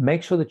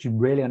 make sure that you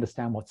really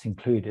understand what's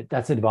included.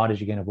 That's the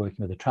advantage again of working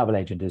with a travel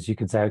agent is you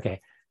can say,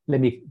 okay,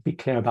 let me be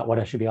clear about what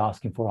I should be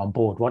asking for on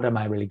board. What am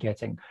I really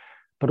getting?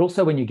 But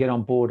also when you get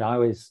on board, I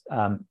always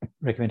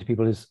recommend to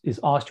people is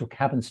ask your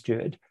cabin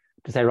steward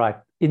to say, right,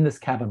 in this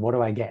cabin, what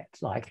do I get?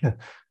 Like,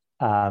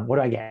 what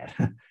do I get?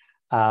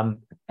 And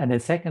then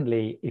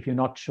secondly, if you're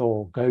not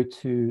sure, go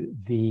to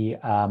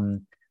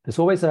there's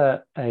always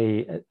a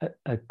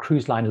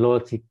cruise line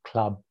loyalty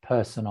club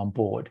person on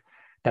board.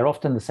 They're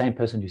often the same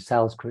person who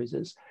sells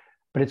cruises,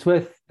 but it's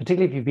worth,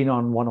 particularly if you've been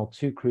on 1 or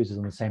 2 cruises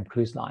on the same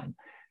cruise line,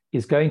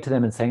 is going to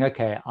them and saying,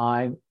 okay,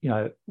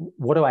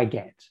 what do I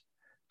get?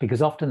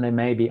 Because often there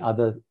may be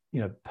other,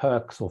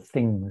 perks or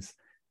things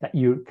that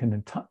you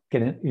can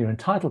you're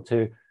entitled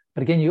to,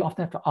 but again, you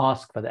often have to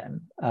ask for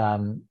them.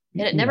 And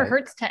it never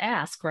hurts to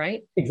ask,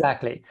 right?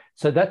 Exactly.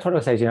 So that's what I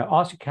say is,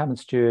 ask your cabin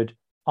steward,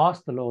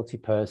 ask the loyalty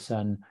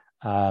person,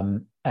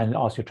 and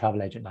ask your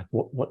travel agent, like,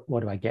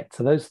 what do I get?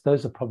 So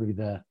those are probably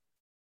the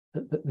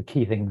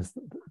key things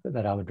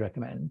that I would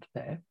recommend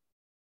there.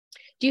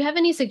 Do you have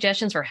any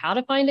suggestions for how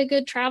to find a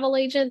good travel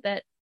agent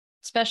that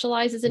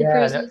specializes in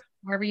cruises,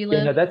 wherever you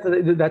live?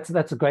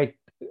 That's a great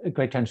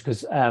challenge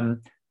because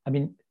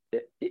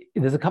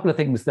there's a couple of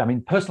things.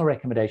 Personal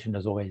recommendation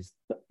is always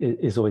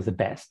the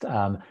best.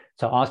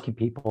 So asking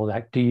people,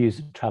 like, do you use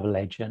a travel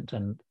agent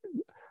and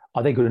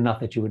are they good enough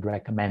that you would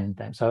recommend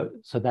them? So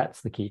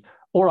that's the key.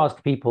 Or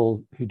ask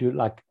people who do,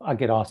 like, I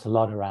get asked a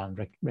lot around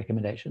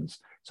recommendations.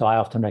 So I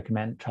often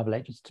recommend travel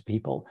agents to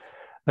people.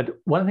 But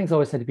one of the things I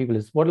always say to people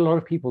is what a lot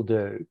of people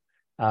do,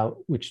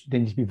 which they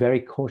need to be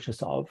very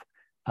cautious of.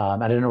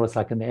 I don't know what's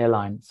like in the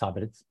airline side,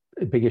 but it's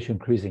a big issue in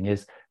cruising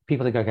is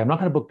people think, okay, I'm not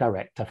going to book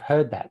direct. I've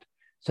heard that.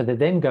 So they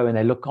then go and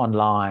they look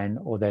online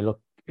or they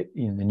look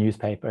in the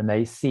newspaper and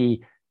they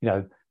see,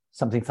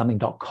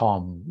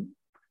 something.com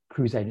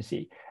cruise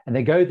agency. And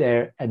they go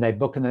there and they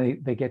book and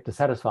they get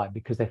dissatisfied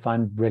because they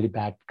find really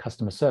bad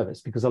customer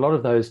service because a lot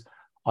of those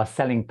are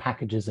selling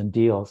packages and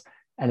deals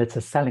and it's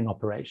a selling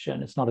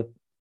operation. It's not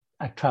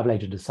a travel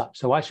agent as such.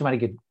 So why should I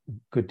get a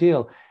good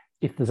deal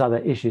if there's other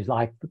issues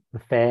like the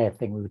fare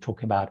thing we were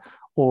talking about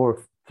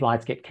or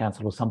flights get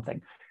canceled or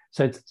something?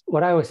 So it's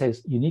what I always say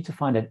is you need to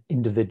find an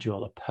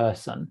individual, a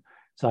person.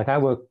 So like I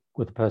work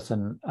with a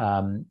person,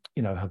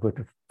 I've worked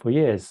with for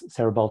years,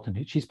 Sarah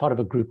Bolton. She's part of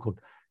a group called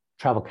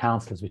Travel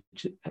Counselors,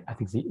 which I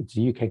think it's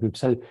a UK group.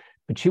 So,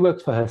 but she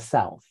works for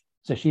herself.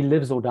 So she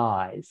lives or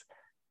dies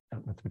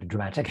that's a bit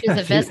dramatic. There's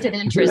a vested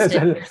interest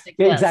in your Yeah, success,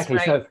 exactly.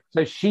 right?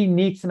 So she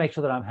needs to make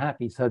sure that I'm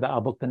happy so that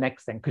I'll book the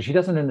next thing, because she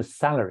doesn't earn a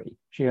salary,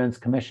 she earns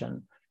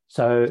commission.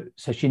 So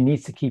she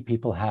needs to keep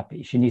people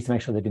happy. She needs to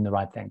make sure they're doing the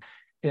right thing.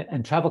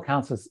 And travel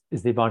counts is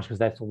the advantage because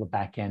that's all the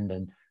back end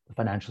and the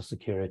financial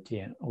security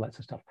and all that sort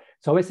of stuff.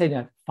 So I always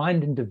say,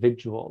 find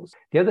individuals.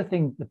 The other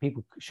thing that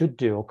people should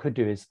do or could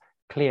do is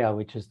CLIA,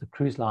 which is the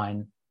Cruise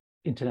Line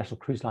International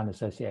Cruise Line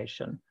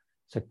Association.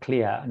 So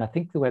CLIA, and I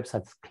think the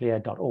website's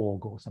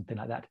clear.org or something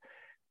like that.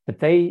 But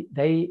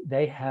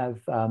they have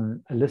a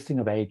listing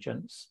of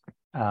agents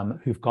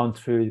who've gone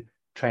through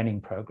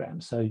training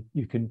programs. So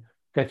you can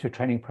go through a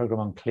training program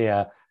on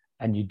CLIA,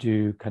 and you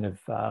do kind of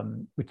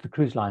which the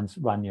cruise lines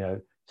run.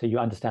 So you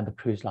understand the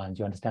cruise lines,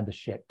 you understand the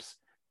ships,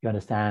 you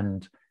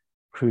understand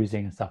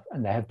cruising and stuff,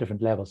 and they have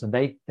different levels. And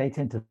they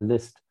tend to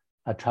list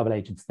travel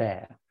agents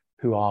there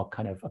who are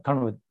kind of, I can't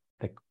remember,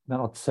 they're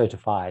not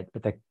certified,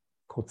 but they're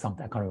called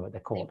something. I can't remember what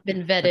they're called. They've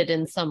been vetted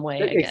in some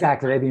way, I guess.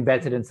 Exactly. They've been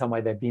vetted in some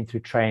way. They've been through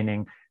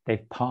training.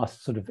 They've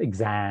passed sort of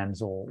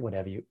exams or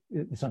whatever.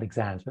 It's not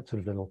exams, but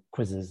sort of little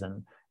quizzes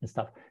and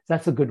stuff. So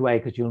that's a good way,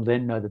 because you'll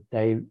then know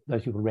that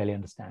those people really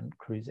understand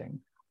cruising.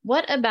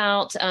 What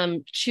about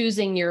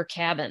choosing your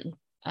cabin?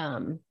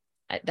 I'm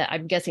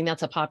guessing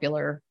that's a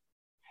popular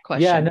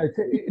question. Yeah,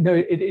 no,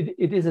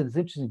 it is. It's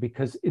interesting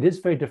because it is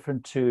very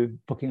different to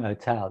booking a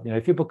hotel.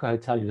 If you book a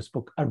hotel, you just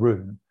book a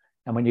room,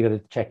 and when you go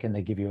to check in,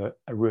 they give you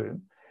a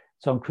room.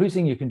 So on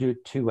cruising, you can do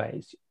it two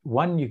ways.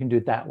 One, you can do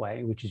it that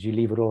way, which is you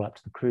leave it all up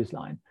to the cruise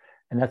line,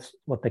 and that's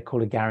what they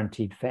call a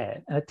guaranteed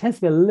fare, and it tends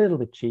to be a little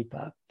bit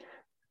cheaper.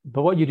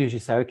 But what you do is you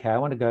say, okay, I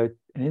want to go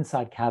an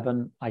inside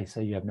cabin. I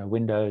say you have no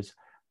windows,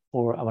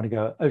 or I want to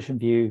go ocean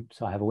view,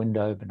 so I have a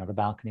window but not a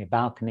balcony. A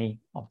balcony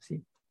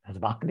obviously has a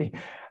balcony.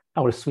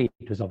 Or a suite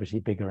was obviously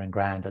bigger and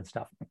grand and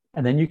stuff.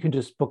 And then you can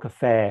just book a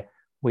fare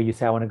where you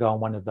say, I want to go on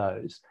one of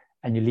those,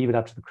 and you leave it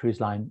up to the cruise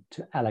line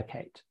to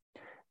allocate.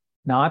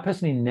 Now, I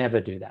personally never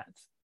do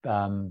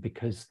that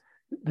because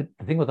the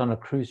thing with on a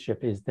cruise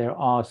ship is there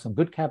are some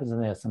good cabins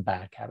and there are some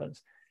bad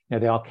cabins.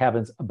 There are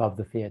cabins above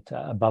the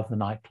theater, above the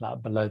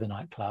nightclub, below the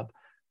nightclub,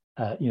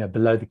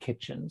 below the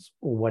kitchens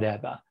or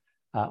whatever,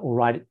 or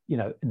right,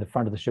 in the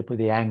front of the ship where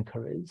the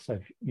anchor is. So,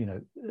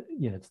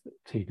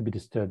 so you can be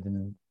disturbed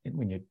when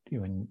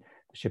the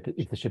ship,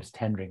 if the ship's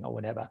tendering or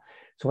whatever.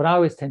 So what I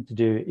always tend to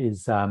do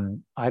is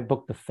I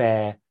book the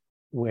fare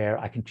where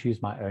I can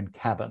choose my own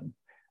cabin.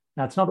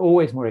 Now, it's not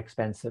always more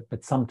expensive,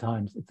 but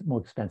sometimes it's more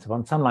expensive.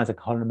 On some lines like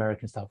Holland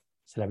American stuff,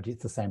 Celebrity,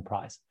 it's the same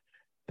price.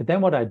 But then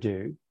what I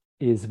do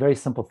is a very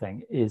simple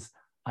thing is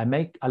I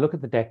look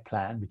at the deck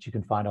plan, which you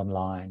can find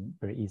online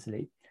very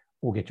easily,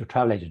 or get your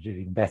travel agent to do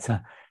even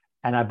better.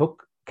 And I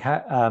book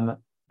a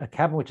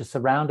cabin which is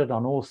surrounded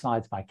on all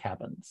sides by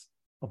cabins,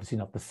 obviously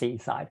not the sea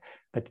side,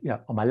 but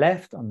on my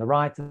left, on the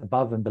right,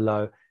 above and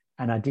below,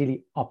 and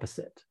ideally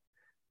opposite,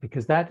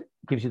 because that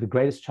gives you the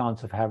greatest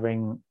chance of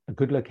having a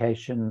good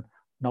location,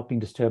 not being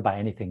disturbed by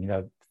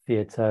anything,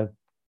 theater,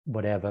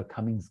 whatever,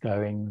 comings,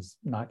 goings,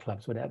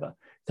 nightclubs, whatever.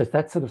 So it's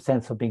that sort of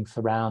sense of being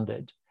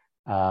surrounded.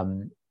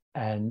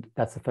 And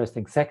that's the first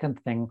thing.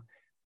 Second thing,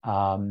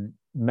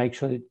 make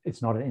sure that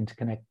it's not an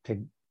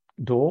interconnected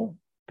door,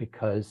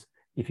 because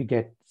if you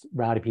get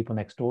rowdy people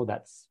next door,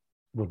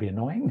 will be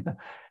annoying.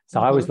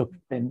 So I always look,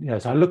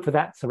 so I look for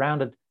that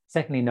surrounded.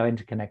 Secondly, no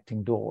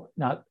interconnecting door.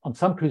 Now, on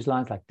some cruise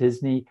lines like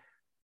Disney,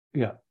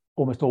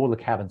 almost all the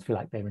cabins feel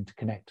like they're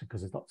interconnected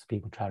because there's lots of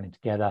people traveling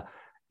together.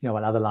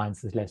 On other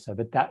lines there's less so,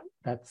 but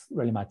that's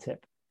really my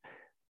tip.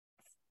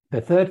 The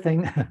third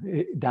thing,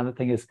 down the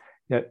thing is,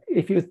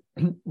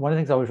 one of the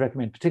things I always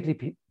recommend,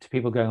 particularly to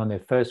people going on their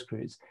first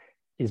cruise,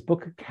 is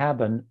book a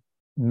cabin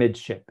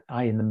midship,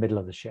 i.e. in the middle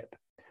of the ship,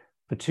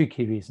 for two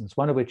key reasons.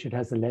 One of which, it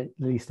has the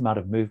least amount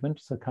of movement.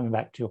 So coming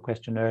back to your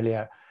question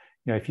earlier,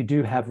 if you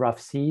do have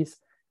rough seas,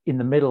 in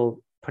the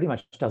middle pretty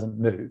much doesn't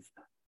move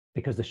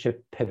because the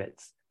ship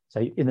pivots. So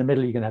in the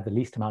middle, you're going to have the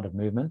least amount of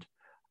movement.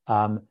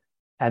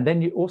 And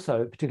then you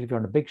also, particularly if you're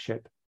on a big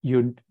ship,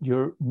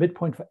 you're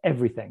midpoint for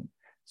everything.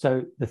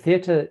 So the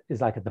theater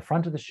is like at the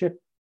front of the ship.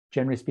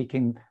 Generally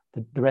speaking,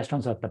 the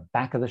restaurants are at the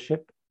back of the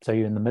ship, so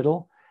you're in the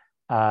middle.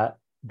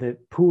 The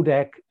pool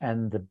deck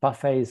and the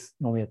buffets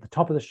normally at the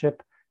top of the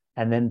ship,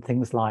 and then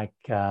things like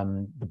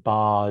the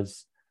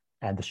bars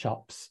and the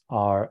shops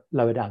are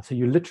lower down. So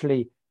you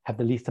literally have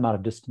the least amount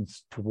of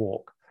distance to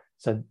walk.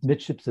 So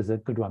midships is a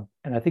good one.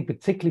 And I think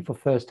particularly for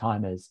first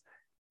timers,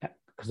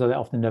 because they're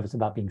often nervous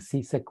about being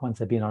seasick once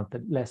they've been on it,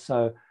 but less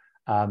so,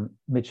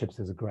 midships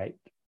is a great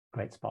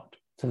spot.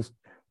 So there's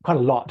quite a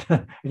lot.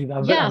 I'm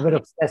a bit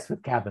obsessed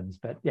with cabins,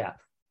 but yeah.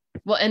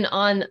 Well,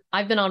 and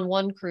I've been on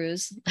one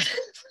cruise,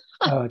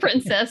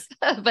 Princess,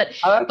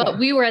 but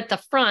we were at the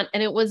front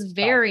and it was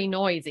very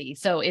noisy.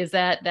 So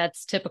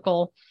that's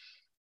typical?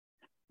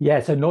 Yeah,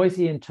 so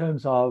noisy in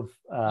terms of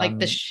like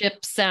the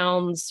ship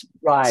sounds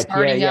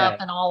starting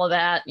up and all of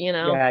that,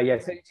 Yeah.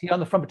 So see,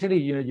 on the front,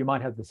 particularly, you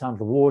might have the sound of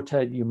the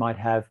water. You might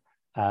have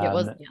it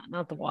was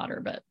not the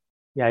water, but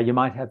you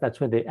might have,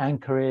 that's where the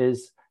anchor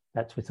is.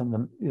 That's where some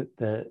of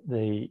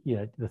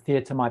the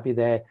theater might be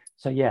there.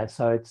 So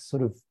so it's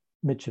sort of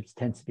midships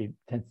tends to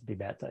be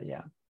better.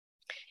 Yeah.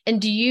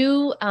 And do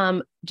you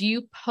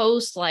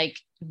post like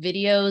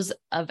videos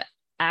of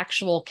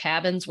actual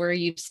cabins where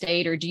you've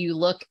stayed, or do you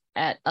look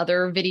at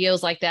other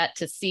videos like that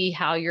to see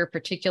how your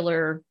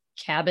particular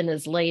cabin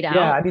is laid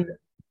Yeah, out?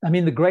 I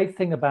mean, the great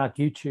thing about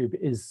YouTube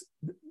is,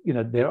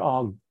 there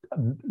are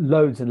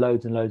loads and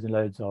loads and loads and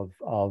loads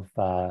of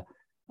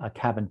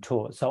cabin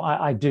tours. So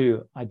I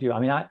do. I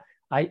mean,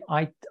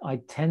 I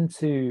tend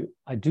to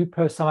I do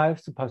post some. I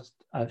have to post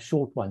a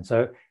short one.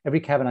 So every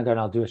cabin I go and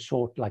I'll do a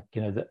short, like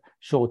the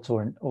shorts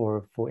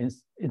or for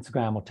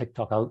Instagram or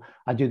TikTok.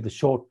 I do the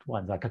short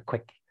ones, like a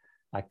quick,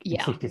 like in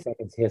Yeah. 60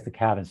 seconds. Here's the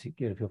cabin, so you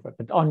get a feel for it.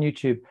 But on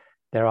YouTube,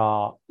 there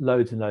are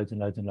loads and loads and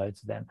loads and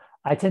loads of them.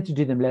 I tend to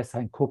do them less.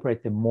 I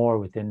incorporate them more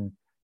within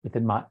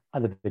my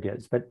other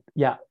videos. But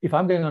yeah, if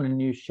I'm going on a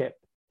new ship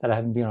that I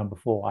haven't been on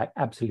before, I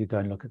absolutely go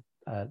and look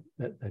at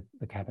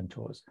the cabin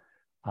tours.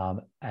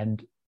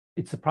 And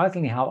it's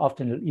surprisingly how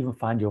often you'll even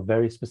find your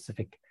very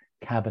specific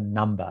cabin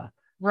number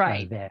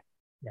Right. there.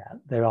 Yeah,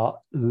 there are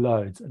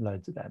loads and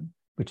loads of them,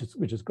 which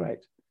is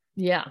great.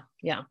 Yeah.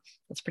 Yeah.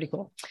 That's pretty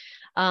cool.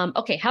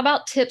 Okay. How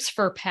about tips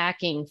for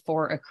packing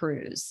for a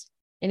cruise?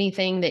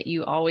 Anything that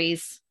you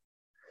always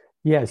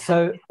Yeah,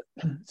 have?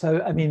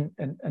 so I mean,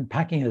 and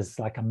packing is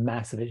like a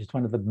massive. It's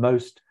one of the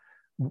most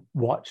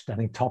watched, I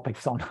think,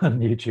 topics on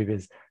YouTube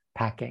is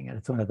packing, and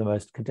it's one of the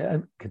most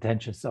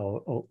contentious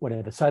or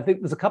whatever. So I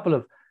think there's a couple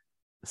of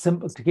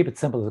simple, to keep it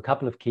simple, there's a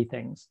couple of key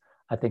things.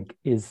 I think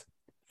is,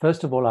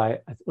 first of all,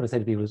 what I say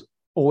to people is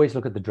always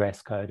look at the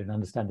dress code and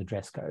understand the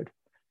dress code.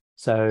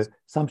 So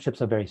some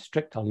ships are very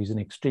strict. I'll use an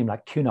extreme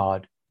like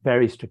Cunard,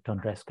 very strict on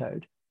dress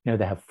code.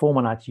 They have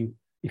formal nights.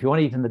 If you want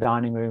to eat in the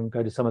dining room,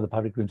 go to some of the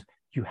public rooms,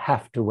 you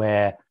have to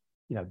wear,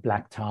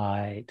 black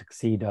tie,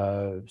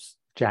 tuxedos,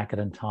 jacket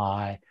and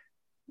tie,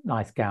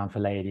 nice gown for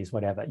ladies,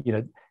 whatever,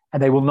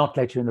 and they will not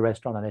let you in the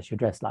restaurant unless you're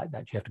dressed like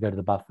that. You have to go to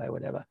the buffet,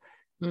 whatever.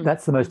 Mm.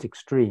 That's the most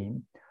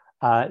extreme.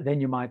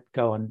 Then you might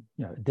go on,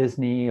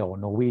 Disney or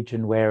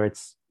Norwegian, where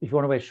it's, if you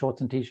want to wear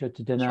shorts and t-shirt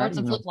to dinner, Shorts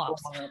and flip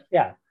flops.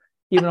 yeah,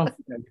 even on,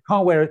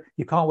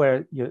 you can't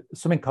wear your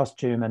swimming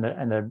costume and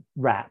a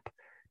wrap,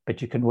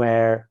 but you can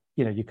wear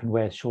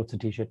shorts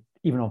and t-shirt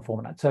even on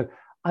formal night. So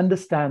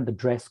understand the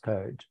dress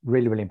code,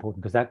 really, really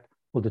important, because that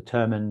will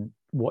determine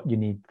what you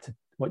need to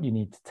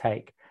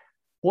take.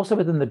 Also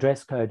within the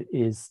dress code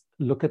is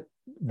look at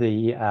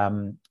the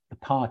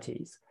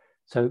parties.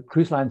 So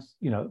cruise lines,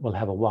 will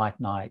have a white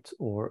night,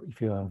 or if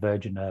you're on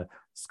Virgin, a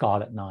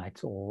scarlet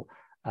night, or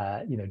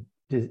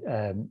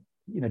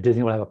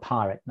Disney will have a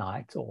pirate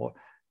night, or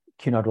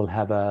Cunard will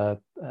have a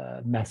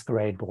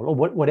masquerade ball, or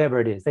whatever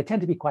it is. They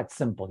tend to be quite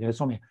simple. It's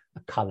only a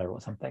color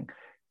or something,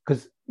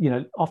 because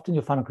often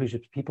you'll find on cruise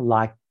ships people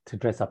like to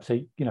dress up. So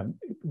it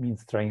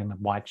means throwing in a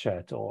white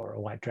shirt or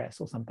a white dress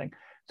or something.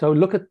 So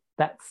look at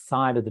that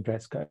side of the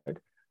dress code.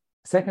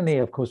 Secondly,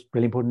 of course,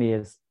 really importantly,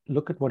 is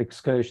look at what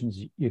excursions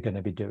you're going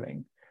to be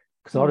doing.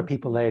 Because a lot of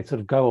people, they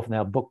sort of go off and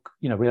they'll book,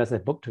 realize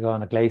they've booked to go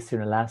on a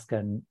glacier in Alaska,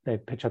 and they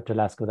pitch up to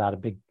Alaska without a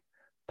big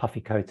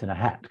puffy coat and a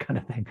hat kind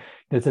of thing.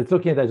 So it's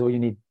looking at those, or you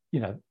need,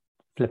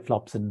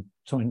 flip-flops and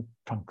swimming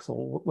trunks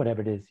or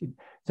whatever it is.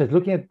 So it's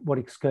looking at what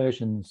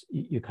excursions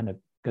you're kind of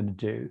going to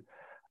do.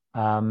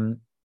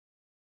 And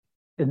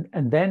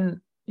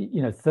then,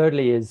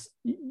 thirdly is,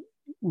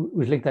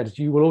 we link that, is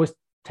you will always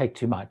take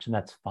too much, and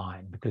that's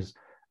fine, because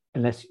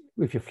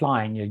if you're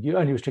flying, you're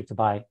only restricted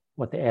by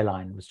what the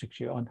airline restricts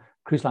you on.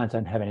 Cruise lines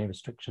don't have any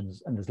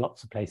restrictions, and there's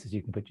lots of places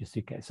you can put your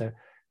suitcase. So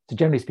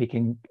generally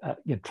speaking,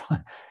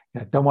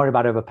 don't worry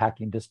about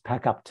overpacking. Just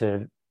pack up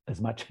to as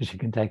much as you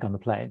can take on the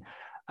plane.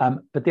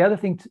 But the other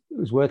thing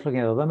is worth looking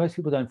at, although most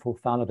people don't fall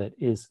foul of it,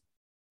 is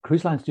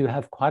cruise lines do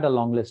have quite a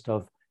long list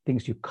of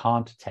things you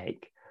can't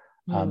take.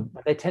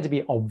 But they tend to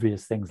be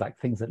obvious things, like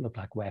things that look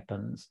like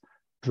weapons,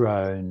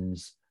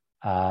 drones,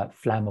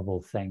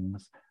 flammable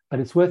things. But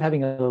it's worth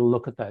having a little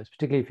look at those,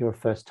 particularly if you're a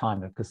first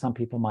timer, because some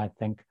people might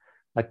think,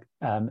 like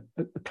a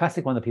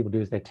classic one that people do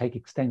is they take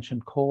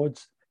extension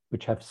cords,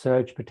 which have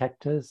surge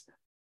protectors.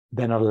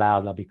 They're not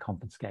allowed, they'll be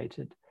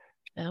confiscated.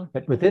 Oh.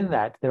 But within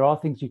that, there are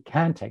things you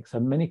can take. So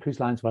many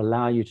cruise lines will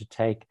allow you to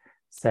take,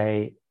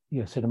 say,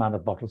 a certain amount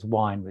of bottles of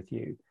wine with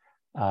you,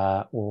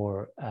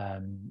 or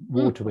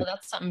water. Well,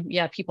 that's something,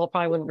 yeah, people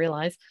probably wouldn't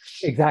realize.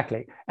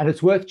 Exactly. And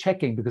it's worth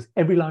checking, because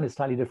every line is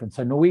slightly different.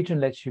 So Norwegian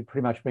lets you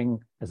pretty much bring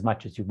as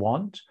much as you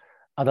want.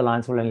 Other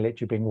lines will only let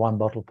you bring one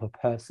bottle per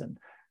person.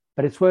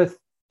 But it's worth,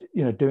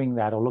 doing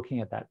that or looking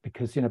at that,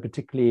 because,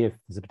 particularly if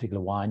there's a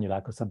particular wine you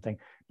like or something.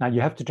 Now,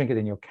 you have to drink it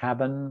in your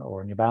cabin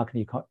or in your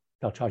balcony.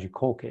 They'll charge you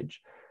corkage.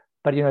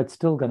 But, it's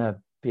still going to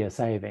be a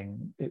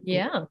saving.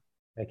 Yeah.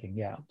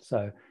 Yeah.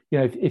 So,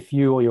 if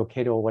you or your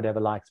kid or whatever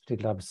likes a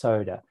particular type of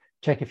soda,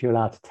 check if you're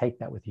allowed to take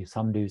that with you.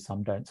 Some do,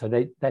 some don't. So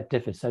that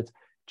differs. So it's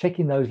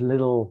checking those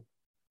little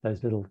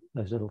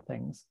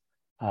things.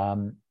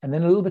 And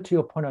then a little bit to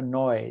your point on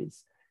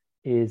noise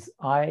is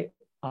I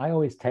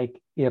always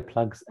take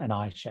earplugs and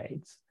eye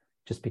shades,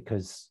 just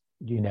because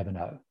you never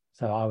know.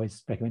 So I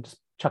always recommend just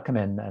chuck them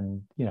in,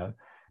 and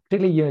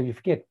particularly if you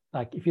forget,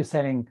 like if you're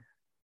sailing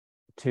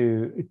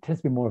it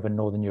tends to be more of a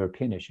Northern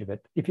European issue.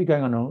 But if you're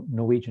going on a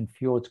Norwegian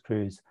fjords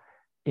cruise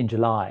in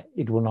July,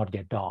 it will not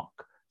get dark.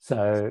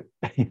 So,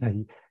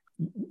 you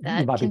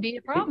That might can be be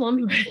a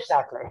problem.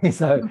 exactly.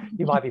 So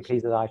you might be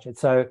pleased with eyeshade.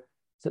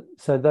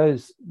 So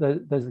those are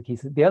the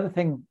keys. The other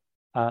thing,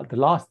 the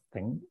last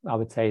thing I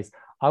would say is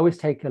I always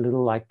take a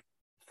little like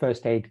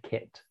first aid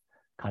kit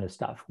kind of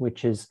stuff,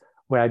 which is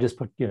where I just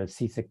put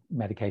seasick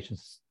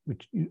medications,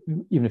 which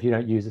even if you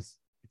don't use it,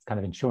 it's kind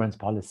of insurance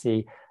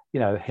policy,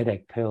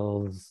 headache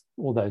pills,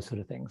 all those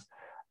sort of things.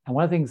 And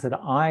one of the things that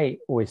I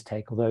always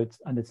take, although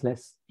it's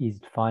less easy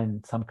to find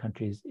in some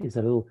countries, is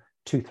a little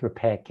tooth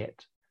repair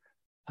kit.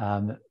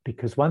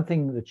 Because one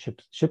thing that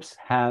ships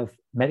have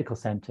medical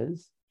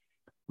centers,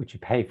 which you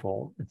pay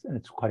for, and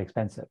it's quite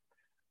expensive,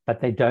 but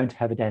they don't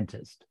have a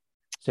dentist.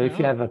 So if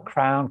you have a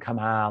crown come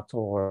out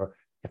or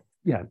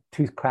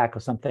tooth crack or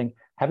something,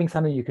 having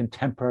something you can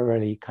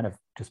temporarily kind of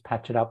just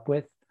patch it up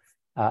with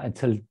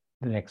until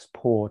the next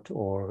port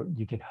or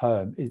you get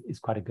home is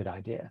quite a good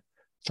idea.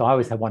 So I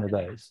always have one of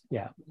those.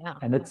 Yeah.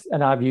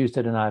 And I've used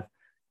it and I've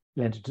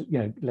lent it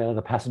to, let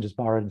other passengers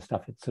borrow it and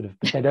stuff. It's sort of,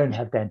 but they don't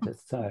have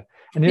dentists. So,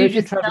 and you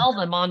just sell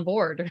them on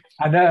board.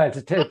 I know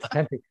it's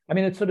tempting. I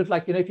mean, it's sort of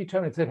like, if you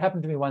travel, it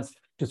happened to me once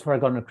just where I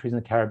got on a cruise in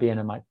the Caribbean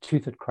and my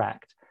tooth had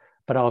cracked.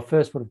 But our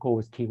first port of call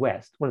was Key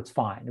West. Well, it's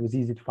fine. It was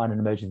easy to find an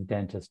emergency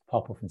dentist,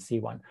 pop off and see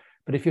one.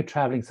 But if you're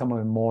traveling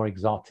somewhere more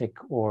exotic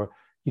or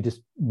you're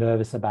just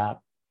nervous about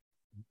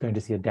going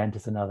to see a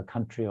dentist in another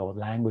country or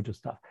language or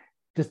stuff,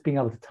 just being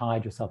able to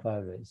tide yourself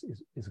over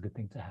is a good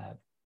thing to have.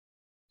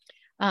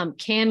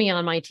 Cami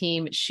on my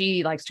team,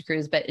 she likes to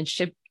cruise, and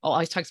she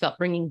always talks about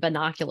bringing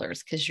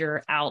binoculars because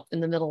you're out in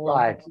the middle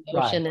of the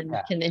ocean and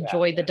can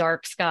enjoy the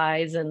dark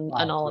skies and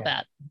all of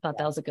that. I thought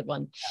that was a good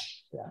one.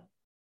 Yeah.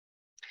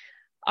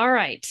 All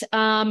right.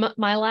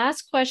 My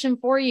last question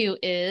for you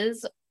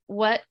is,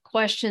 what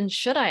questions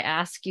should I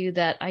ask you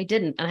that I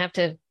didn't? I have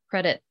to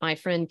credit my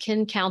friend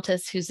Ken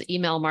Countess, who's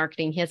email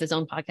marketing. He has his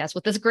own podcast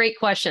with this great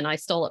question. I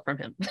stole it from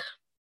him.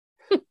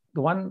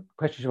 The one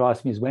question you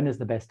asked me is, when is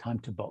the best time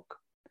to book?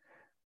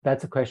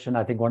 That's a question,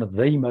 I think, one of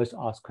the most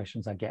asked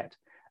questions I get.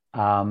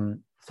 So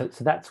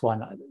that's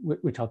one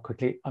which I'll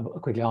quickly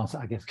answer,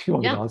 I guess, if you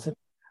want me to answer.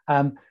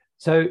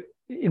 So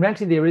in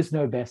reality, there is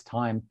no best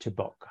time to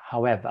book.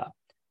 However,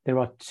 there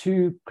are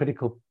two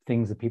critical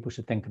things that people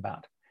should think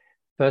about.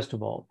 First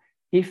of all,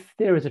 if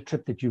there is a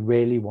trip that you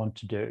really want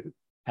to do,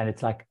 and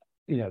it's like,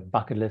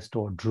 bucket list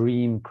or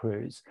dream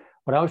cruise,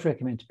 what I always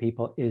recommend to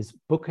people is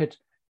book it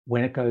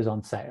when it goes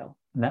on sale.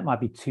 And that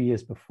might be 2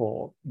 years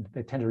before.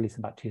 They tend to release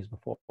them about 2 years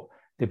before.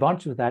 The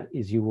advantage of that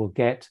is you will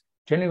get,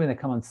 generally when they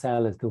come on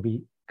sale, is there'll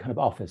be kind of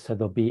offers. So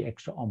there'll be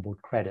extra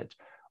onboard credit,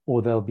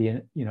 or there'll be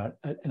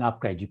an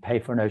upgrade. You pay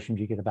for an ocean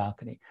view, you get a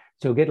balcony.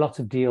 So you'll get lots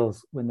of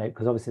deals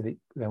because obviously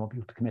they want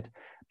people to commit.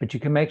 But you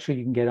can make sure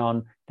you can get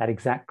on that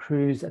exact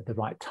cruise at the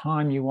right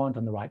time you want,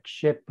 on the right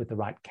ship with the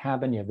right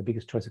cabin. You have the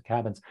biggest choice of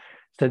cabins.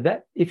 So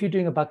that if you're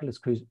doing a bucket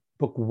list cruise,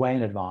 book way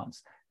in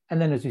advance. And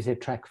then, as you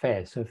said, track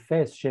fares. So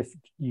fares shift,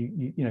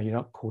 you're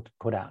not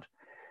caught out.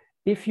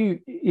 If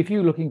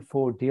you're looking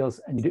for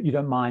deals and you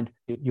don't mind,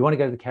 you want to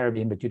go to the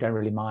Caribbean, but you don't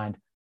really mind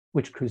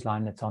which cruise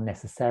line it's on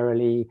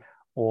necessarily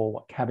or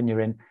what cabin you're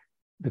in,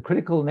 the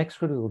next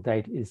critical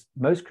date is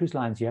most cruise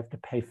lines, you have to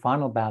pay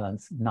final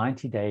balance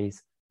 90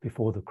 days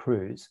before the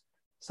cruise.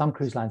 Some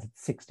cruise lines,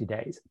 it's 60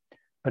 days.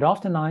 But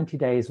after 90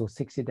 days or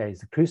 60 days,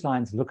 the cruise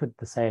lines look at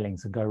the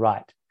sailings and go,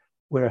 right,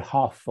 we're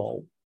half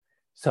full.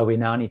 So we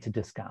now need to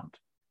discount.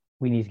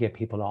 We need to get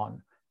people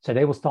on. So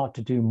they will start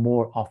to do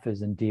more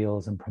offers and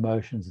deals and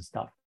promotions and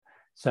stuff.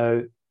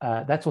 So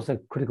that's also a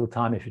critical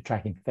time if you're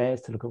tracking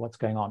fares to look at what's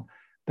going on.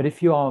 But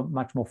if you are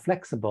much more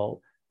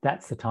flexible,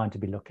 that's the time to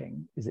be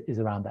looking, is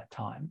around that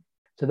time.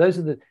 So those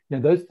are the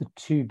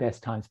two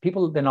best times.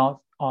 People then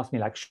ask me,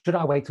 like, should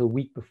I wait till a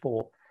week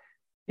before?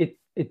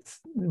 It's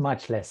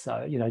much less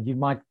so.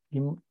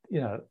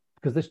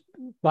 Because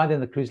by then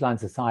the cruise lines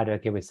decide,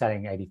 okay, we're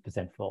selling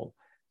 80% full.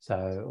 So,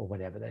 or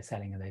whatever they're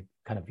selling, and they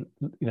kind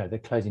of, they're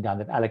closing down,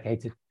 they've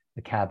allocated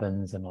the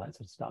cabins and all that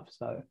sort of stuff.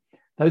 So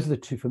those are the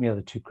two, for me, are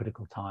the two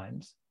critical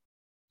times.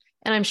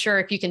 And I'm sure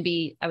if you can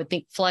be, I would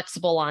think,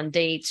 flexible on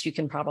dates, you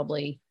can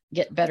probably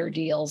get better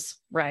deals,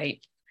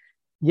 right?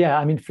 Yeah,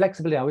 I mean,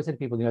 flexibility, I always say to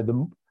people,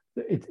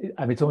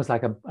 it's almost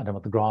like I don't know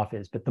what the graph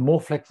is, but the more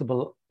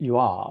flexible you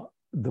are,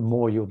 the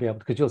more you'll be able to,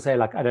 because you'll say,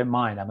 like, I don't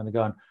mind, I'm going to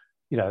go on,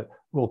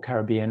 Royal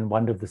Caribbean,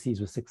 Wonder of the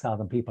Seas with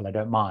 6,000 people, I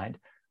don't mind.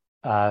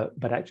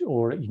 But actually,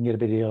 or you can get a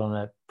better deal on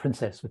a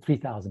Princess with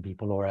 3,000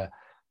 people or a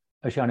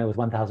Oceania with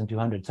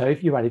 1,200. So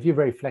if you're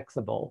very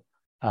flexible,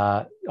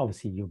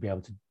 obviously you'll be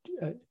able to,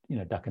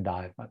 duck and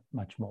dive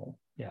much more.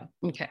 Yeah.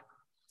 Okay.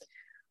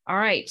 All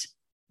right.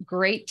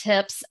 Great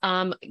tips.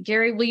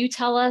 Gary, will you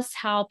tell us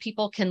how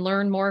people can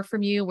learn more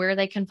from you, where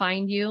they can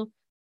find you?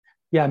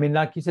 Yeah, I mean,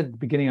 like you said at the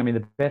beginning, I mean,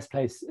 the best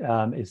place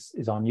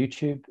is on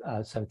YouTube.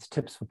 So it's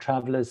Tips for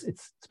Travelers.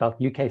 It's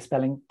spelled UK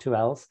spelling, 2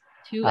 L's.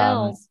 2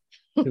 L's.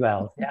 2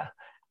 L's, yeah.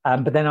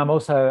 But then I'm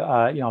also,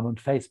 I'm on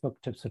Facebook,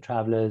 Tips for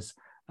Travelers,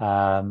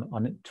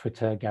 on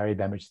Twitter, Gary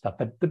Bembridge stuff.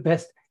 But the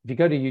best, if you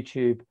go to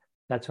YouTube,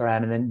 that's where I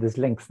am. And then there's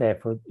links there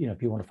for,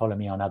 if you want to follow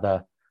me on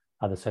other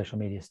social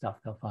media stuff,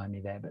 they'll find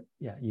me there. But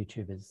yeah,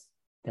 YouTube is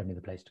definitely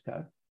the place to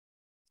go.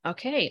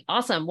 Okay,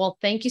 awesome. Well,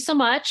 thank you so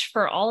much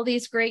for all of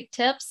these great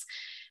tips.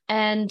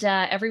 And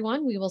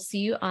everyone, we will see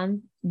you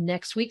on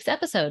next week's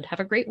episode. Have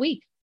a great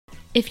week.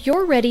 If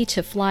you're ready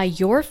to fly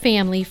your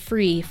family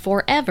free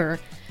forever,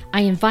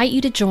 I invite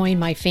you to join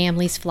my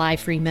Families Fly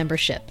Free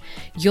membership.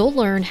 You'll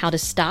learn how to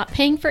stop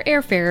paying for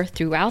airfare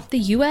throughout the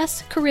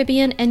US,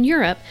 Caribbean, and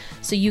Europe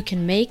so you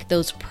can make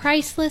those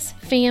priceless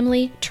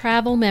family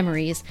travel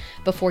memories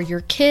before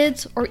your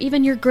kids or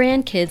even your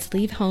grandkids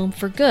leave home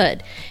for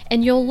good.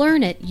 And you'll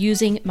learn it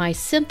using my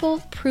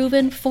simple,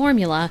 proven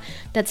formula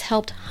that's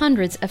helped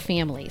hundreds of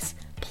families.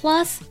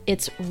 Plus,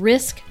 it's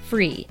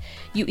risk-free.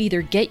 You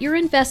either get your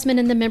investment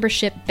in the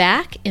membership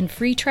back in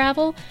free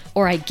travel,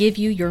 or I give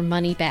you your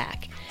money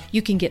back.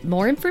 You can get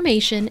more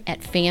information at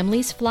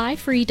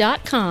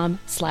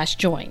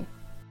familiesflyfree.com/join.